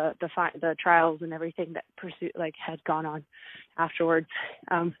and the trials and everything that had gone on afterwards.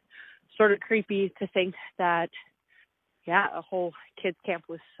 Sort of creepy to think that, a whole kids camp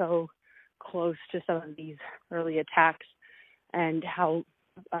was so close to some of these early attacks, and how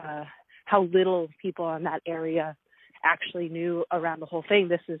little people in that area actually knew around the whole thing.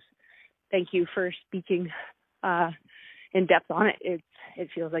 Thank you for speaking in depth on it. It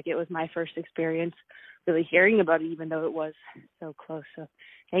feels like it was my first experience really hearing about it, even though it was so close. So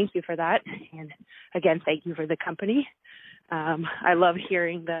thank you for that. And again, thank you for the company. I love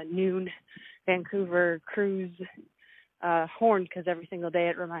hearing the noon Vancouver cruise horn, because every single day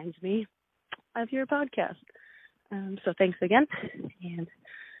it reminds me of your podcast. So thanks again, and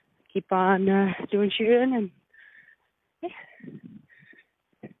keep on doing what you're doing, and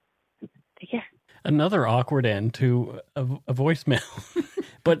take care. Another awkward end to a voicemail.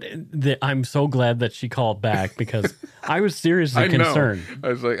 But I'm so glad that she called back, because I was seriously concerned. I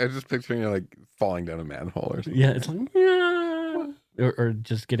was just picturing her falling down a manhole or something. Yeah, it's or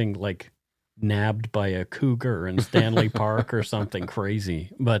just getting nabbed by a cougar in Stanley Park or something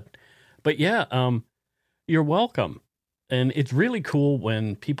crazy. But yeah, you're welcome. And it's really cool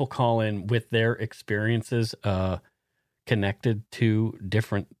when people call in with their experiences connected to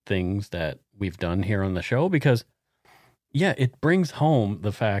different things that we've done here on the show, because it brings home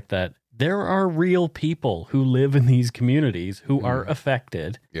the fact that there are real people who live in these communities who are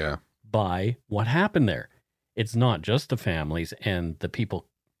affected by what happened there. It's not just the families and the people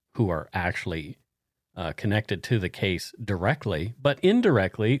who are actually connected to the case directly, but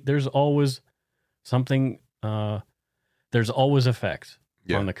indirectly, there's always something, there's always effects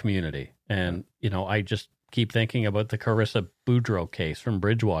on the community. And, I just keep thinking about the Carissa Boudreau case from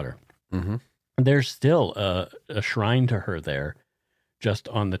Bridgewater. Mm-hmm. There's still a shrine to her there, just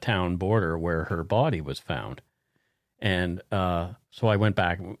on the town border where her body was found. And so I went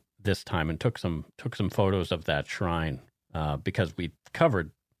back this time and took some photos of that shrine because we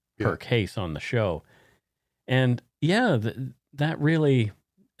covered her case on the show. And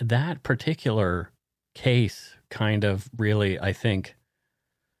that particular case kind of really, I think,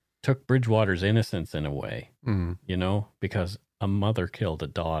 took Bridgewater's innocence in a way, because a mother killed a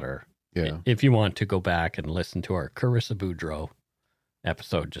daughter. Yeah. If you want to go back and listen to our Carissa Boudreau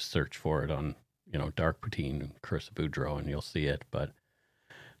episode, just search for it on, Dark Poutine and Carissa Boudreau, and you'll see it. But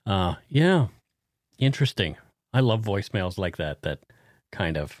interesting. I love voicemails like that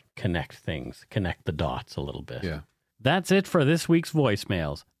kind of connect the dots a little bit. Yeah. That's it for this week's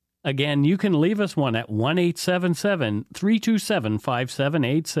voicemails. Again, you can leave us one at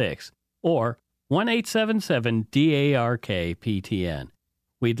 1-877-327-5786 or 1-877-DARK-PTN.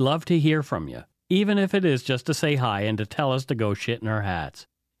 We'd love to hear from you, even if it is just to say hi and to tell us to go shit in our hats.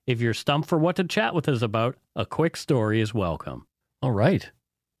 If you're stumped for what to chat with us about, a quick story is welcome. All right.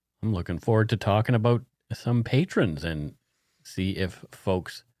 I'm looking forward to talking about some patrons and see if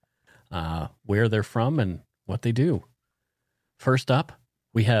folks, where they're from and what they do. First up,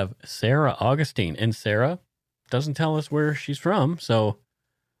 we have Sarah Augustine, and Sarah doesn't tell us where she's from. So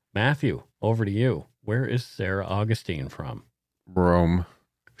Matthew, over to you. Where is Sarah Augustine from? Rome.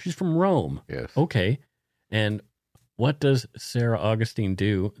 She's from Rome. Yes. Okay. And what does Sarah Augustine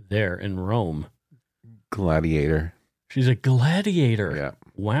do there in Rome? Gladiator. She's a gladiator. Yeah.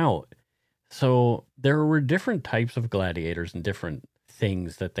 Wow. So there were different types of gladiators and different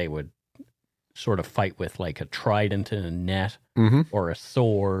things that they would sort of fight with, like a trident and a net, or a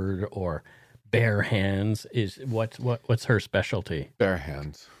sword, or bare hands. What's her specialty? Bare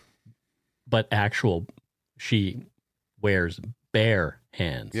hands. But she wears bare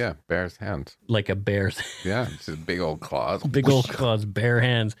hands. Yeah, bear's hands. Like a bear's. Yeah, it's just big old claws. Big old claws, bare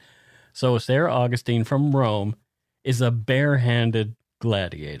hands. So Sarah Augustine from Rome is a bare-handed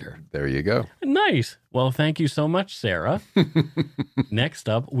gladiator. There you go. Nice. Well, thank you so much, Sarah. Next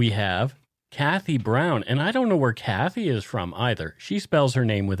up, we have Kathy Brown. And I don't know where Kathy is from either. She spells her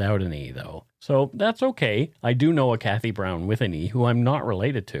name without an E, though. So that's okay. I do know a Kathy Brown with an E, who I'm not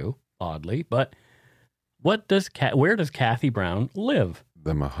related to, oddly. But where does Kathy Brown live?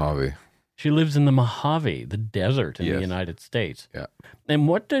 The Mojave. She lives in the Mojave, the desert in the United States. Yeah. And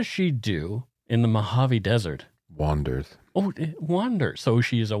what does she do in the Mojave Desert? Wanders. Oh, wander. So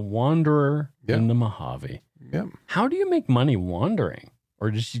she is a wanderer in the Mojave. Yeah. How do you make money wandering?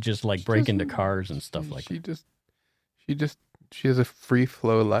 Or does she just like break into cars and stuff like that? She has a free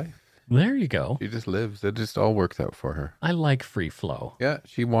flow life. There you go. She just lives. It just all works out for her. I like free flow. Yeah.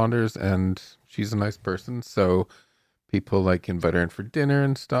 She wanders and she's a nice person. So people like invite her in for dinner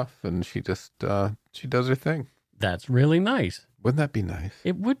and stuff. And she just, she does her thing. That's really nice. Wouldn't that be nice?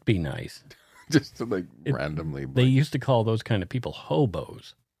 It would be nice. Just to randomly. They used to call those kind of people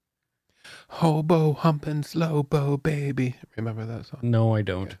hobos. Hobo humping slow-bo baby. Remember that song? No, I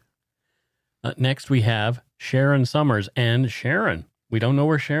don't. Yeah. Next we have Sharon Summers. And Sharon. We don't know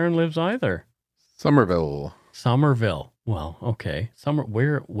where Sharon lives either. Somerville. Well, okay.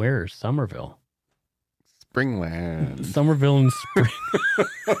 Where's Somerville? Springland. Somerville and Spring.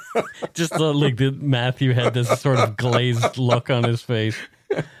 Just like Matthew had this sort of glazed look on his face.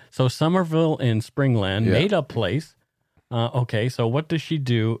 So Somerville in Springland, made up place. Okay, so what does she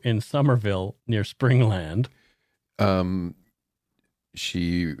do in Somerville near Springland?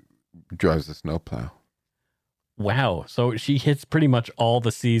 She drives a snowplow. Wow, so she hits pretty much all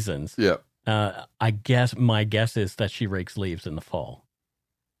the seasons. Yeah. My guess is that she rakes leaves in the fall.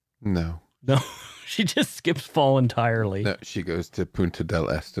 No, she just skips fall entirely. No, she goes to Punta del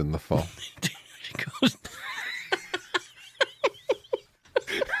Este in the fall. She goes.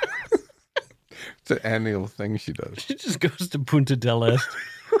 It's an annual thing she does. She just goes to Punta del Este.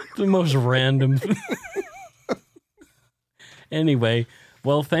 The most random thing. Anyway,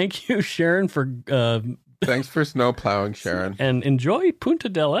 well, thank you, Sharon, for... Thanks for snow plowing, Sharon. And enjoy Punta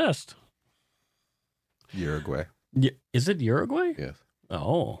del Este. Uruguay. Is it Uruguay? Yes.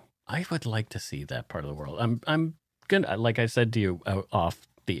 Oh, I would like to see that part of the world. I'm gonna, like I said to you off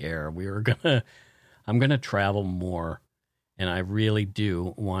the air, I'm gonna travel more, and I really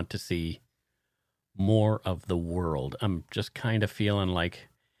do want to see more of the world. I'm just kind of feeling like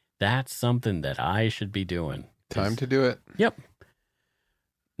that's something that I should be doing. Time to do it. Yep.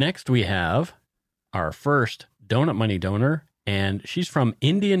 Next we have our first Donut Money donor, and she's from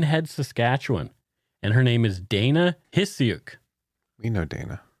Indian Head, Saskatchewan, and her name is Dana Hisiuk. We know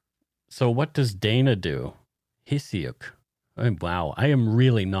Dana. So what does Dana do? Hisiuk. Oh, wow, I am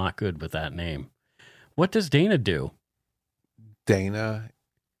really not good with that name. What does Dana do? Dana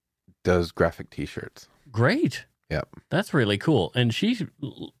does graphic t-shirts. Great. Yep. That's really cool. And she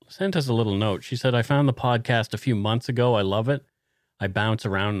sent us a little note. She said, I found the podcast a few months ago. I love it. I bounce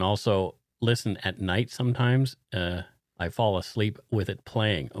around and also listen at night sometimes. I fall asleep with it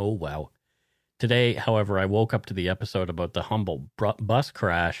playing. Oh, wow. Today, however, I woke up to the episode about the Humboldt bus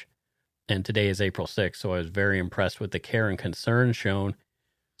crash, and today is April 6th, so I was very impressed with the care and concern shown.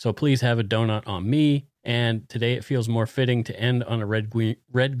 So please have a donut on me, and today it feels more fitting to end on a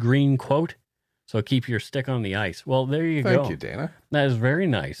red-green quote, so keep your stick on the ice. Well, there you go. Thank you, Dana. That is very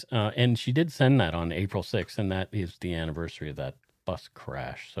nice. And she did send that on April 6th, and that is the anniversary of that bus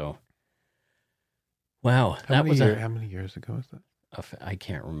crash. So, wow. How many years ago was that? I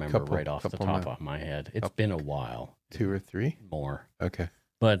can't remember right off the top of my head. It's been a while. 2 or 3? More. Okay.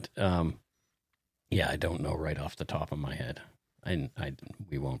 But, yeah, I don't know right off the top of my head.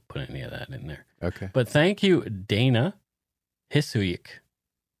 We won't put any of that in there. Okay. But thank you, Dana Hisiuk.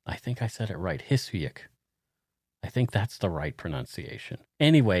 I think I said it right. Hisiuk. I think that's the right pronunciation.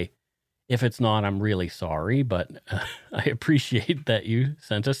 Anyway, if it's not, I'm really sorry, but I appreciate that you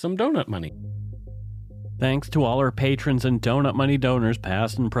sent us some donut money. Thanks to all our patrons and Donut Money donors,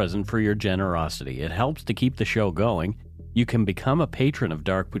 past and present, for your generosity. It helps to keep the show going. You can become a patron of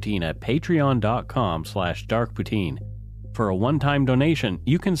Dark Poutine at patreon.com/darkpoutine. For a one-time donation,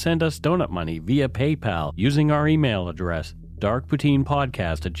 you can send us donut money via PayPal using our email address,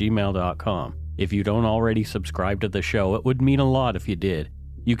 darkpoutinepodcast@gmail.com. If you don't already subscribe to the show, it would mean a lot if you did.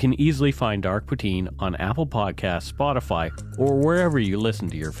 You can easily find Dark Poutine on Apple Podcasts, Spotify, or wherever you listen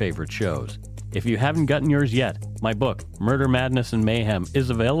to your favorite shows. If you haven't gotten yours yet, my book, Murder, Madness, and Mayhem, is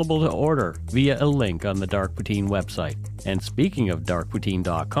available to order via a link on the Dark Poutine website. And speaking of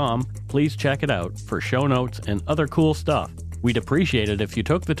darkpoutine.com, please check it out for show notes and other cool stuff. We'd appreciate it if you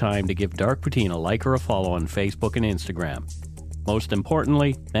took the time to give Dark Poutine a like or a follow on Facebook and Instagram. Most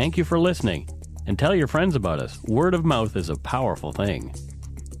importantly, thank you for listening, and tell your friends about us. Word of mouth is a powerful thing.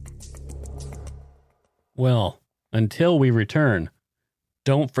 Well, until we return,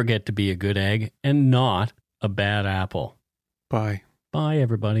 Don't forget to be a good egg and not a bad apple. Bye. Bye,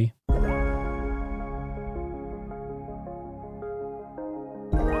 everybody.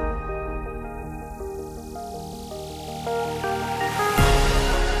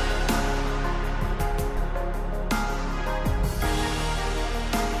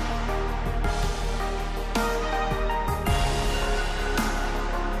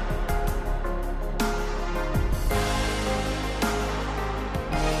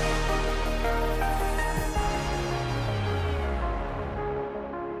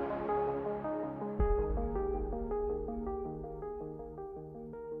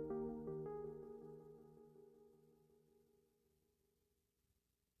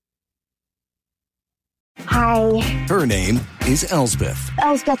 Hi. Her name is Elsbeth.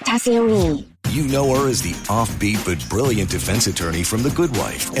 Elsbeth Tassioni. You know her as the offbeat but brilliant defense attorney from The Good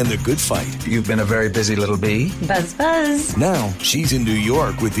Wife and The Good Fight. You've been a very busy little bee. Buzz, buzz. Now she's in New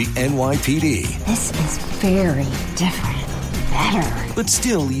York with the NYPD. This is very different. Better. But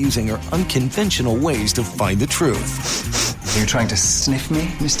still using her unconventional ways to find the truth. Are you trying to sniff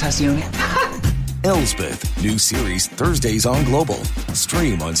me, Miss Tassioni? Elsbeth, new series Thursdays on Global.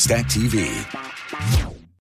 Stream on Stack TV.